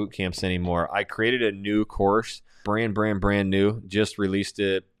doing any boot camps anymore. I created a new course, brand new, just released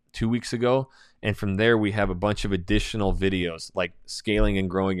it 2 weeks ago. And from there, we have a bunch of additional videos like scaling and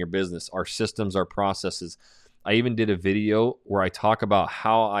growing your business, our systems, our processes. I even did a video where I talk about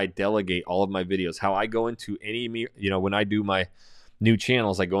how I delegate all of my videos, how I go into when I do my new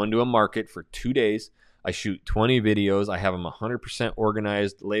channels, I go into a market for 2 days. I shoot 20 videos. I have them 100%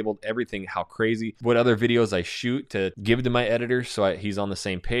 organized, labeled, everything, how crazy, what other videos I shoot to give to my editor so he's on the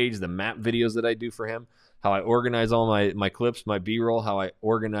same page, the map videos that I do for him, how I organize all my clips, my B-roll, how I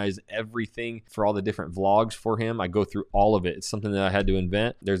organize everything for all the different vlogs for him. I go through all of it. It's something that I had to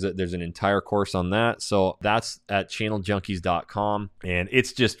invent. There's an entire course on that. So that's at channeljunkies.com, and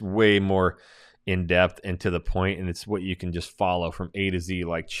it's just way more in depth and to the point, and it's what you can just follow from A to Z,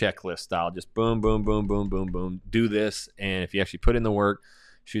 like checklist style. Just boom, boom, boom, boom, boom, boom. Do this, and if you actually put in the work,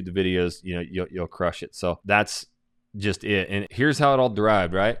 shoot the videos, you'll crush it. So that's just it. And here's how it all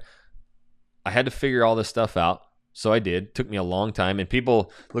derived, right? I had to figure all this stuff out. So I did. It took me a long time. And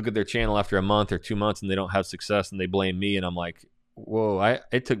people look at their channel after a month or 2 months and they don't have success and they blame me. And I'm like, whoa,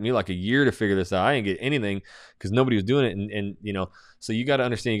 it took me like a year to figure this out. I didn't get anything because nobody was doing it. And so you got to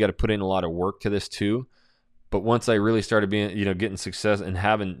understand, you got to put in a lot of work to this too. But once I really started being, getting success and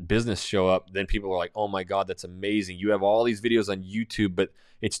having business show up, then people were like, oh my God, that's amazing. You have all these videos on YouTube, but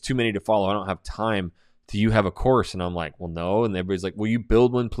it's too many to follow. I don't have time. Do you have a course? And I'm like, well, no. And everybody's like, will you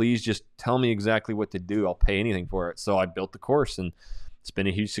build one, please? Just tell me exactly what to do. I'll pay anything for it. So I built the course, and it's been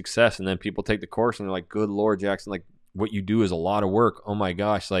a huge success. And then people take the course and they're like, good Lord, Jackson, like what you do is a lot of work. Oh my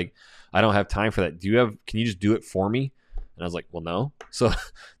gosh. Like I don't have time for that. Can you just do it for me? And I was like, well, no. So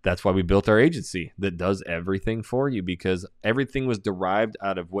that's why we built our agency that does everything for you, because everything was derived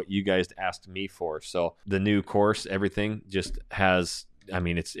out of what you guys asked me for. So the new course, everything just has,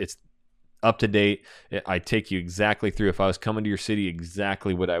 it's up to date. I take you exactly through, if I was coming to your city,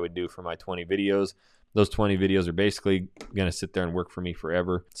 exactly what I would do for my 20 videos. Those 20 videos are basically going to sit there and work for me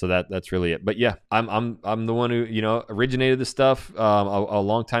forever. So that's really it. But yeah, I'm the one who, originated this stuff a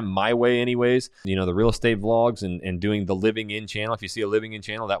long time my way anyways. The real estate vlogs and doing the Living In channel. If you see a Living In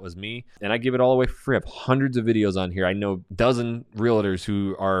channel, that was me. And I give it all away for free. I have hundreds of videos on here. I know a dozen realtors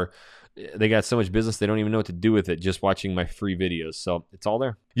who they got so much business they don't even know what to do with it just watching my free videos. So it's all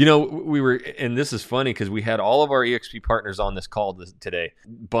there. And this is funny because we had all of our EXP partners on this call today,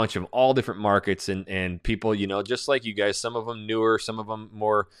 bunch of all different markets and people, just like you guys, some of them newer, some of them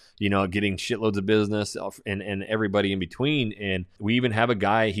more, getting shitloads of business and everybody in between. And we even have a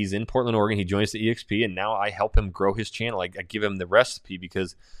guy, he's in Portland, Oregon. He joins the EXP, and now I help him grow his channel. I give him the recipe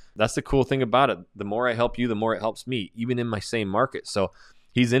because that's the cool thing about it. The more I help you, the more it helps me, even in my same market. So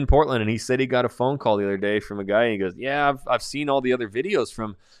he's in Portland, and he said he got a phone call the other day from a guy, and he goes, yeah, I've seen all the other videos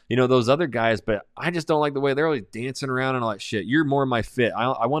from, those other guys, but I just don't like the way they're always dancing around and all that shit. You're more my fit.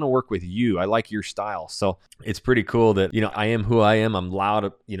 I want to work with you. I like your style. So it's pretty cool that, I am who I am. I'm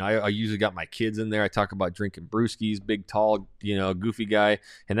loud. I usually got my kids in there. I talk about drinking brewskis, big, tall, goofy guy.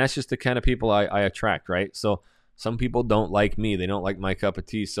 And that's just the kind of people I attract, right? So some people don't like me. They don't like my cup of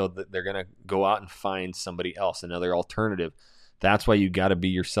tea. So they're going to go out and find somebody else, another alternative. That's why you got to be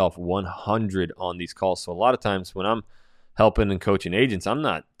yourself 100 on these calls. So a lot of times when I'm helping and coaching agents, I'm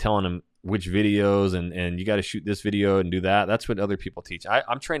not telling them which videos and you got to shoot this video and do that. That's what other people teach.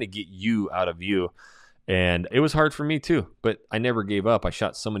 I'm trying to get you out of you. And it was hard for me too, but I never gave up. I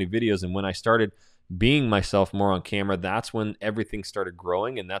shot so many videos. And when I started being myself more on camera, that's when everything started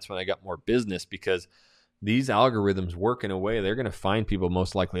growing. And that's when I got more business, because these algorithms work in a way, they're going to find people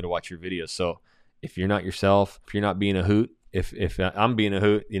most likely to watch your videos. So if you're not yourself, if you're not being a hoot, if I'm being a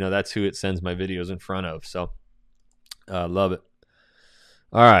hoot, that's who it sends my videos in front of. So love it.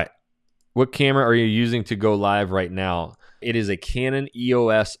 All right. What camera are you using to go live right now? It is a Canon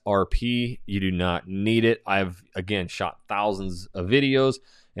EOS RP. You do not need it. I've, again, shot thousands of videos,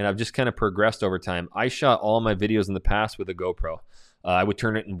 and I've just kind of progressed over time. I shot all my videos in the past with a GoPro. I would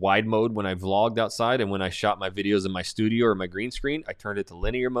turn it in wide mode when I vlogged outside, and when I shot my videos in my studio or my green screen, I turned it to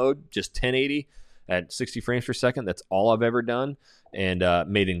linear mode, just 1080. At 60 frames per second. That's all I've ever done, and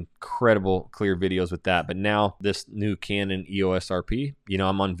made incredible clear videos with that. But now this new Canon EOS RP,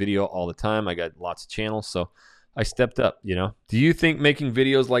 I'm on video all the time. I got lots of channels, so I stepped up, Do you think making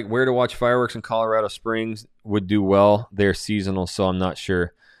videos like where to watch fireworks in Colorado Springs would do well? They're seasonal, so I'm not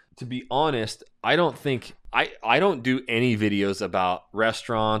sure. To be honest, I don't think I don't do any videos about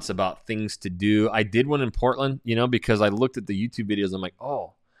restaurants, about things to do. I did one in Portland, because I looked at the YouTube videos. I'm like,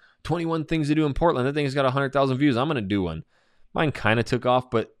 21 things to do in Portland. That thing's got 100,000 views. I'm going to do one. Mine kind of took off,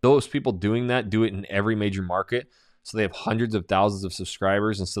 but those people doing that do it in every major market. So they have hundreds of thousands of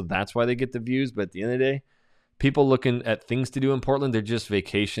subscribers, and so that's why they get the views. But at the end of the day, people looking at things to do in Portland, they're just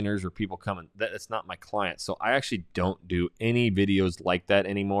vacationers or people coming. That's not my client. So I actually don't do any videos like that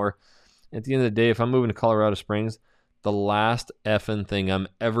anymore. At the end of the day, if I'm moving to Colorado Springs, the last effing thing I'm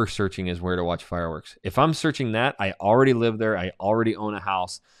ever searching is where to watch fireworks. If I'm searching that, I already live there. I already own a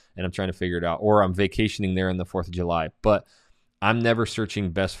house, and I'm trying to figure it out. Or I'm vacationing there on the 4th of July. But I'm never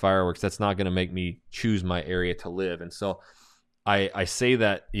searching best fireworks. That's not going to make me choose my area to live. And so I say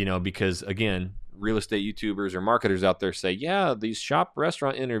that, because, again, real estate YouTubers or marketers out there say, yeah, these shop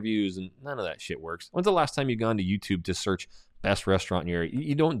restaurant interviews, and none of that shit works. When's the last time you've gone to YouTube to search best restaurant in your area?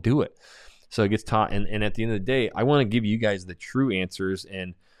 You don't do it. So it gets taught. And at the end of the day, I want to give you guys the true answers.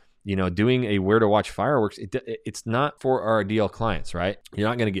 And, you know, doing a where to watch fireworks, it's not for our ideal clients, right? You're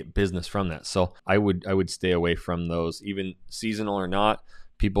not going to get business from that. So I would stay away from those, even seasonal or not.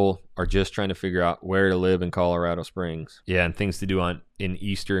 People are just trying to figure out where to live in Colorado Springs. Yeah, and things to do in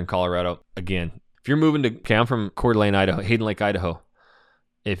Easter in Colorado. Again, if you're moving to, okay, I'm from Coeur d'Alene, Idaho, Hayden Lake, Idaho.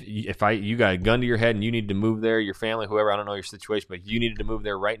 If you got a gun to your head and you need to move there, your family, whoever, I don't know your situation, but you needed to move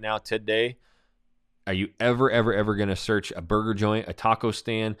there right now today, are you ever going to search a burger joint, a taco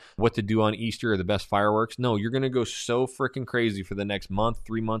stand, what to do on Easter or the best fireworks? No, you're going to go so freaking crazy for the next month,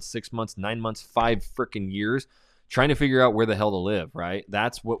 3 months, 6 months, 9 months, 5 freaking years trying to figure out where the hell to live, right?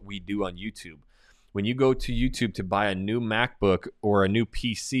 That's what we do on YouTube. When you go to YouTube to buy a new MacBook or a new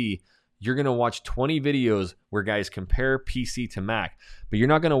PC, you're going to watch 20 videos where guys compare PC to Mac, but you're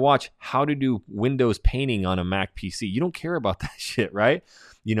not going to watch how to do Windows painting on a Mac PC. You don't care about that shit, right?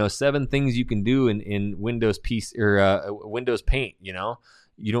 You know, 7 things you can do in Windows PC or Windows Paint, you know?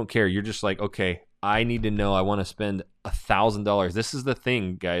 You don't care. You're just like, okay, I need to know. I want to spend $1,000. This is the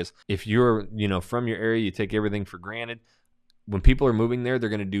thing, guys. If you're, you know, from your area, you take everything for granted. When people are moving there, they're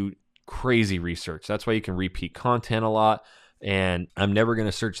going to do crazy research. That's why you can repeat content a lot. And I'm never going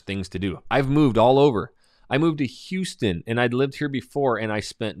to search things to do. I've moved all over. I moved to Houston, and I'd lived here before, and I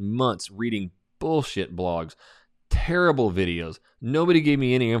spent months reading bullshit blogs, terrible videos. Nobody gave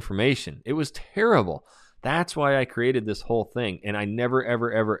me any information. It was terrible. That's why I created this whole thing. And I never,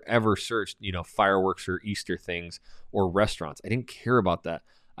 ever searched, you know, fireworks or Easter things or restaurants. I didn't care about that.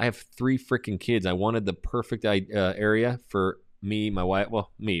 I have 3 freaking kids. I wanted the perfect area for me, my wife.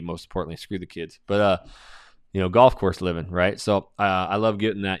 Well, me, most importantly, screw the kids. But, you know, golf course living, right? So I love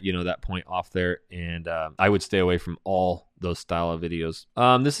getting that, you know, that point off there. And I would stay away from all those style of videos.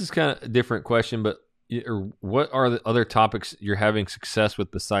 This is kind of a different question, but what are the other topics you're having success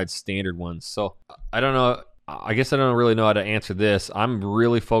with besides standard ones? So I don't know. I guess I don't really know how to answer this. I'm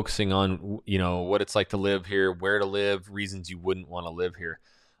really focusing on, you know, what it's like to live here, where to live, reasons you wouldn't want to live here.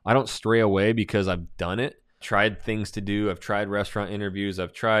 I don't stray away because I've done it. Tried things to do. I've tried restaurant interviews.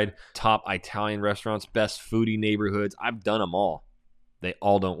 I've tried top Italian restaurants, best foodie neighborhoods. I've done them all. They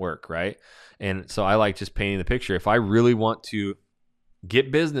all don't work, right? And so I like just painting the picture. If I really want to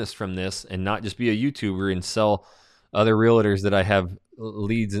get business from this and not just be a YouTuber and sell other realtors that I have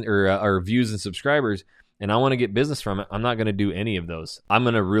leads or views and subscribers, and I want to get business from it, I'm not going to do any of those. I'm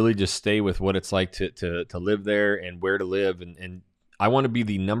going to really just stay with what it's like to live there and where to live. And I want to be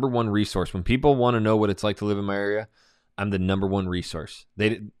the number one resource. When people want to know what it's like to live in my area, I'm the number one resource.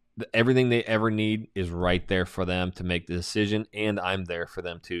 Everything they ever need is right there for them to make the decision, and I'm there for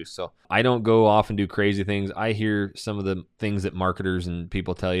them too. So I don't go off and do crazy things. I hear some of the things that marketers and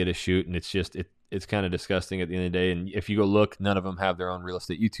people tell you to shoot, and it's just it's kind of disgusting at the end of the day. And if you go look, none of them have their own real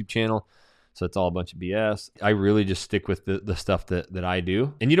estate YouTube channel. So it's all a bunch of BS. I really just stick with the stuff that I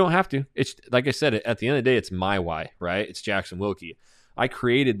do. And you don't have to. It's like I said, at the end of the day, it's my why, right? It's Jackson Wilkie. I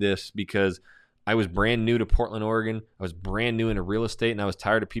created this because I was brand new to Portland, Oregon. I was brand new into real estate, and I was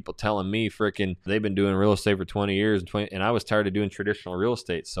tired of people telling me frickin' they've been doing real estate for 20 years, and I was tired of doing traditional real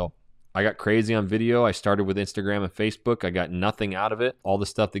estate. So I got crazy on video. I started with Instagram and Facebook. I got nothing out of it. All the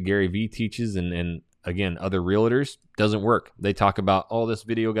stuff that Gary Vee teaches and again, other realtors doesn't work. They talk about, oh, this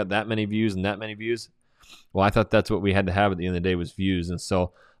video got that many views and that many views. Well, I thought that's what we had to have at the end of the day was views. And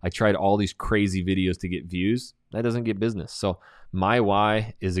so I tried all these crazy videos to get views. That doesn't get business. So my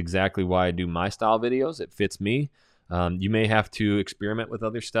why is exactly why I do my style videos. It fits me. You may have to experiment with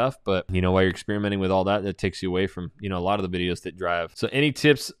other stuff, but you know, while you're experimenting with all that, that takes you away from, you know, a lot of the videos that drive. So any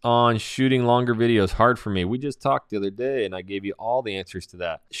tips on shooting longer videos? Hard for me. We just talked the other day and I gave you all the answers to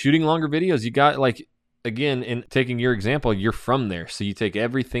that. Shooting longer videos, you got like, again, in taking your example, you're from there. So you take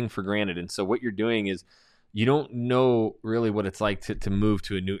everything for granted. And so what you're doing is you don't know really what it's like to move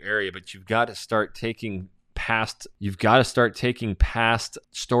to a new area, but you've got to start taking past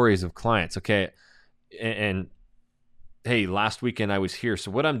stories of clients. Okay. And hey, last weekend I was here.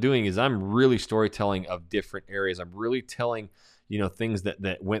 So what I'm doing is I'm really storytelling of different areas. I'm really telling, you know, things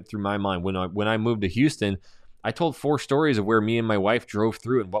that went through my mind. When I moved to Houston, I told 4 stories of where me and my wife drove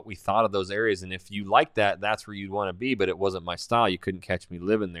through and what we thought of those areas. And if you like that, that's where you'd want to be, but it wasn't my style. You couldn't catch me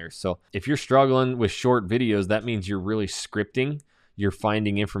living there. So if you're struggling with short videos, that means you're really scripting. You're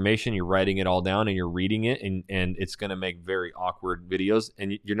finding information, you're writing it all down, and you're reading it, and it's going to make very awkward videos,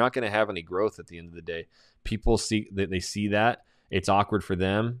 and you're not going to have any growth at the end of the day. People see that, it's awkward for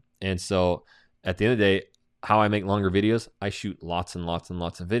them, and so at the end of the day, how I make longer videos, I shoot lots and lots and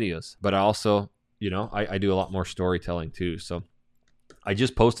lots of videos, but I also I do a lot more storytelling too. So I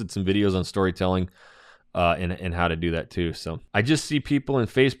just posted some videos on storytelling and how to do that too. So I just see people in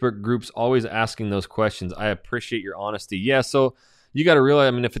Facebook groups always asking those questions. I appreciate your honesty. Yeah, so you got to realize,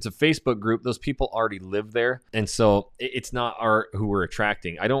 I mean, if it's a Facebook group, those people already live there. And so it's not who we're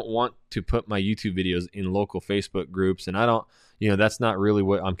attracting. I don't want to put my YouTube videos in local Facebook groups. And I don't, that's not really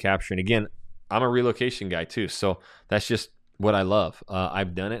what I'm capturing. Again, I'm a relocation guy too. So that's just what I love.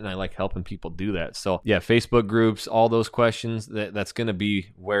 I've done it and I like helping people do that. So yeah, Facebook groups, all those questions, that's going to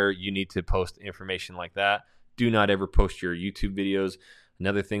be where you need to post information like that. Do not ever post your YouTube videos.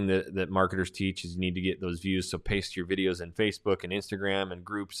 Another thing that marketers teach is you need to get those views. So paste your videos in Facebook and Instagram and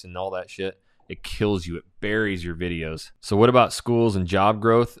groups and all that shit. It kills you. It buries your videos. So what about schools and job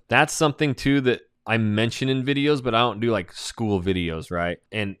growth? That's something too that I mention in videos, but I don't do like school videos, right?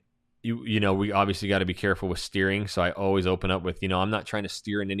 And we obviously got to be careful with steering. So I always open up with, I'm not trying to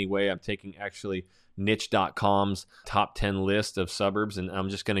steer in any way. I'm taking actually niche.com's top 10 list of suburbs, and I'm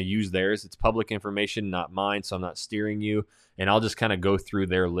just going to use theirs. It's public information, not mine. So I'm not steering you, and I'll just kind of go through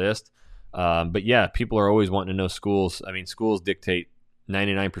their list. But yeah, people are always wanting to know schools. I mean, schools dictate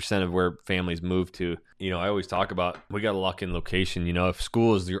 99% of where families move to. I always talk about, we got to lock in location. If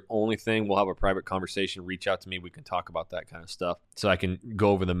school is your only thing, we'll have a private conversation. Reach out to me. We can talk about that kind of stuff. So I can go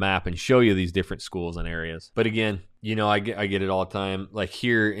over the map and show you these different schools and areas. But again, I get it all the time. Like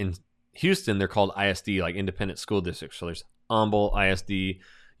here in Houston, they're called ISD, like independent school districts. So there's Humble ISD,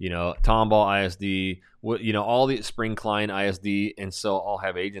 Tomball ISD, all the Spring Klein ISD. And so I'll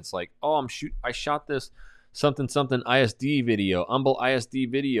have agents like, oh, I shot this something ISD video, Humble ISD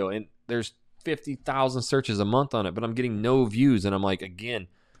video, and there's 50,000 searches a month on it, but I'm getting no views. And I'm like, again,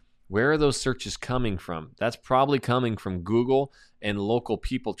 where are those searches coming from? That's probably coming from Google and local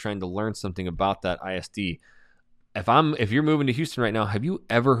people trying to learn something about that ISD. If you're moving to Houston right now, have you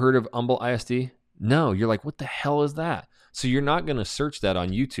ever heard of Humble ISD? No. You're like, what the hell is that? So you're not going to search that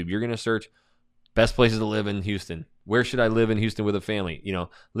on YouTube. You're going to search best places to live in Houston. Where should I live in Houston with a family?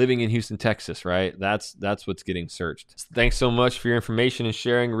 Living in Houston, Texas, right? That's what's getting searched. Thanks so much for your information and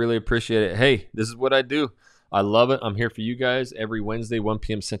sharing. Really appreciate it. Hey, this is what I do. I love it. I'm here for you guys every Wednesday, 1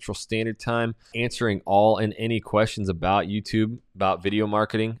 p.m. Central Standard Time, answering all and any questions about YouTube, about video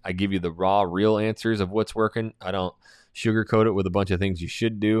marketing. I give you the raw, real answers of what's working. I don't sugarcoat it with a bunch of things you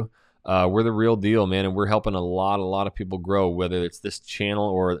should do. We're the real deal, man, and we're helping a lot of people grow, whether it's this channel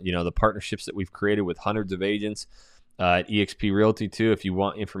or the partnerships that we've created with hundreds of agents at eXp Realty too. If you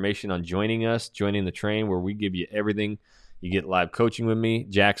want information on joining the train where we give you everything, you get live coaching with me.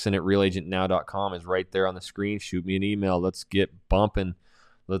 Jackson at realagentnow.com is right there on the screen. Shoot me an email. Let's get bumping.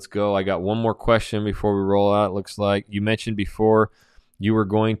 Let's go. I got one more question before we roll out. It looks like you mentioned before you were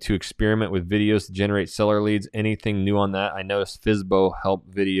going to experiment with videos to generate seller leads. Anything new on that? I noticed Fizbo help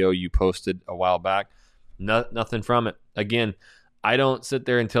video you posted a while back. Nothing from it. Again, I don't sit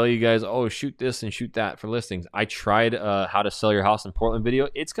there and tell you guys, oh, shoot this and shoot that for listings. I tried how to sell your house in Portland video.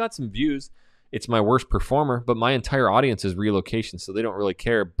 It's got some views. It's my worst performer, but my entire audience is relocation, so they don't really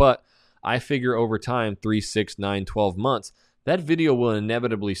care. But I figure over time, 3, 6, 9, 12 months, that video will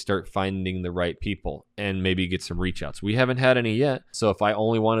inevitably start finding the right people and maybe get some reach outs. We haven't had any yet. So if I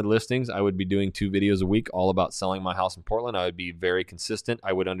only wanted listings, I would be doing 2 videos a week all about selling my house in Portland. I would be very consistent.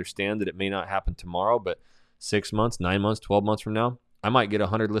 I would understand that it may not happen tomorrow, but 6 months, 9 months, 12 months from now, I might get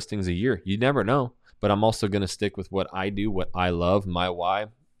 100 listings a year. You never know. But I'm also going to stick with what I do, what I love, my why.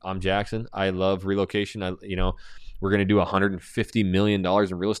 I'm Jackson. I love relocation. We're going to do $150 million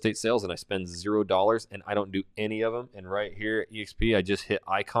in real estate sales, and I spend $0, and I don't do any of them. And right here at eXp, I just hit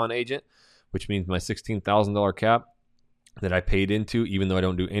Icon Agent, which means my $16,000 cap that I paid into, even though I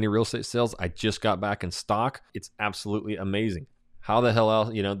don't do any real estate sales, I just got back in stock. It's absolutely amazing. How the hell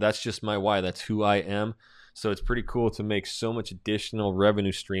else? That's just my why. That's who I am. So it's pretty cool to make so much additional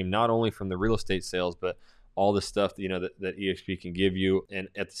revenue stream, not only from the real estate sales, but all the stuff that eXp can give you. And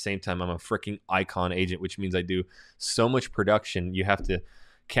at the same time, I'm a freaking Icon Agent, which means I do so much production. You have to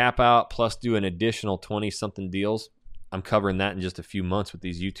cap out plus do an additional 20 something deals. I'm covering that in just a few months with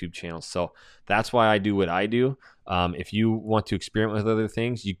these YouTube channels. So that's why I do what I do. If you want to experiment with other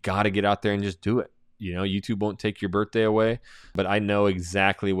things, you got to get out there and just do it. YouTube won't take your birthday away, but I know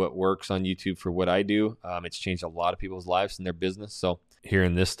exactly what works on YouTube for what I do. It's changed a lot of people's lives and their business. So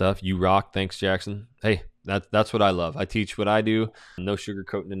hearing this stuff, you rock. Thanks, Jackson. Hey, that's what I love. I teach what I do. No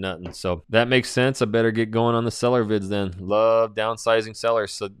sugarcoating and nothing. So that makes sense. I better get going on the seller vids then. Love downsizing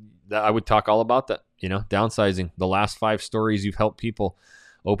sellers. So I would talk all about that. Downsizing. The last 5 stories you've helped people.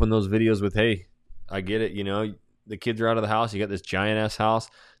 Open those videos with, hey, I get it. the kids are out of the house. You got this giant ass house.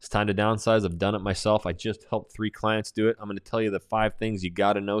 It's time to downsize. I've done it myself. I just helped 3 clients do it. I'm going to tell you the 5 things you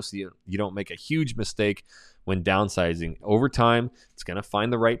got to know so you don't make a huge mistake when downsizing. Over time, it's going to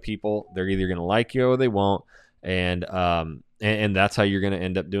find the right people. They're either going to like you or they won't. And that's how you're going to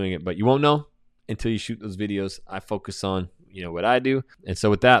end up doing it. But you won't know until you shoot those videos. I focus on, what I do. And so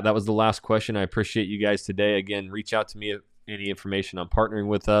with that was the last question. I appreciate you guys today. Again, reach out to me if any information on partnering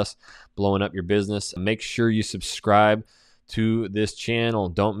with us, blowing up your business. Make sure you subscribe to this channel.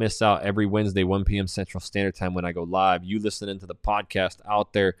 Don't miss out every Wednesday, 1 p.m. Central Standard Time when I go live. You listening to the podcast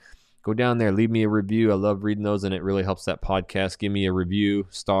out there, go down there, leave me a review. I love reading those, and it really helps that podcast. Give me a review,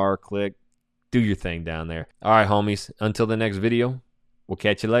 star, click, do your thing down there. All right, homies, until the next video, we'll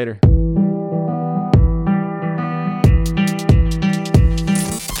catch you later.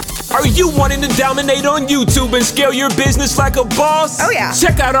 Are you wanting to dominate on YouTube and scale your business like a boss? Oh yeah.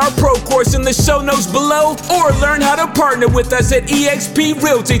 Check out our pro course in the show notes below, or learn how to partner with us at eXp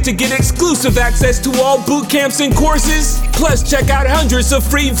Realty to get exclusive access to all boot camps and courses. Plus, check out hundreds of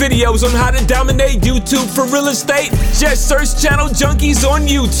free videos on how to dominate YouTube for real estate. Just search Channel Junkies on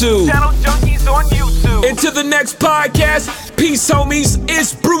YouTube. Channel Junkies on YouTube. Until the next podcast, peace, homies.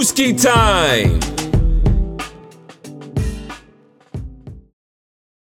 It's Brewski time.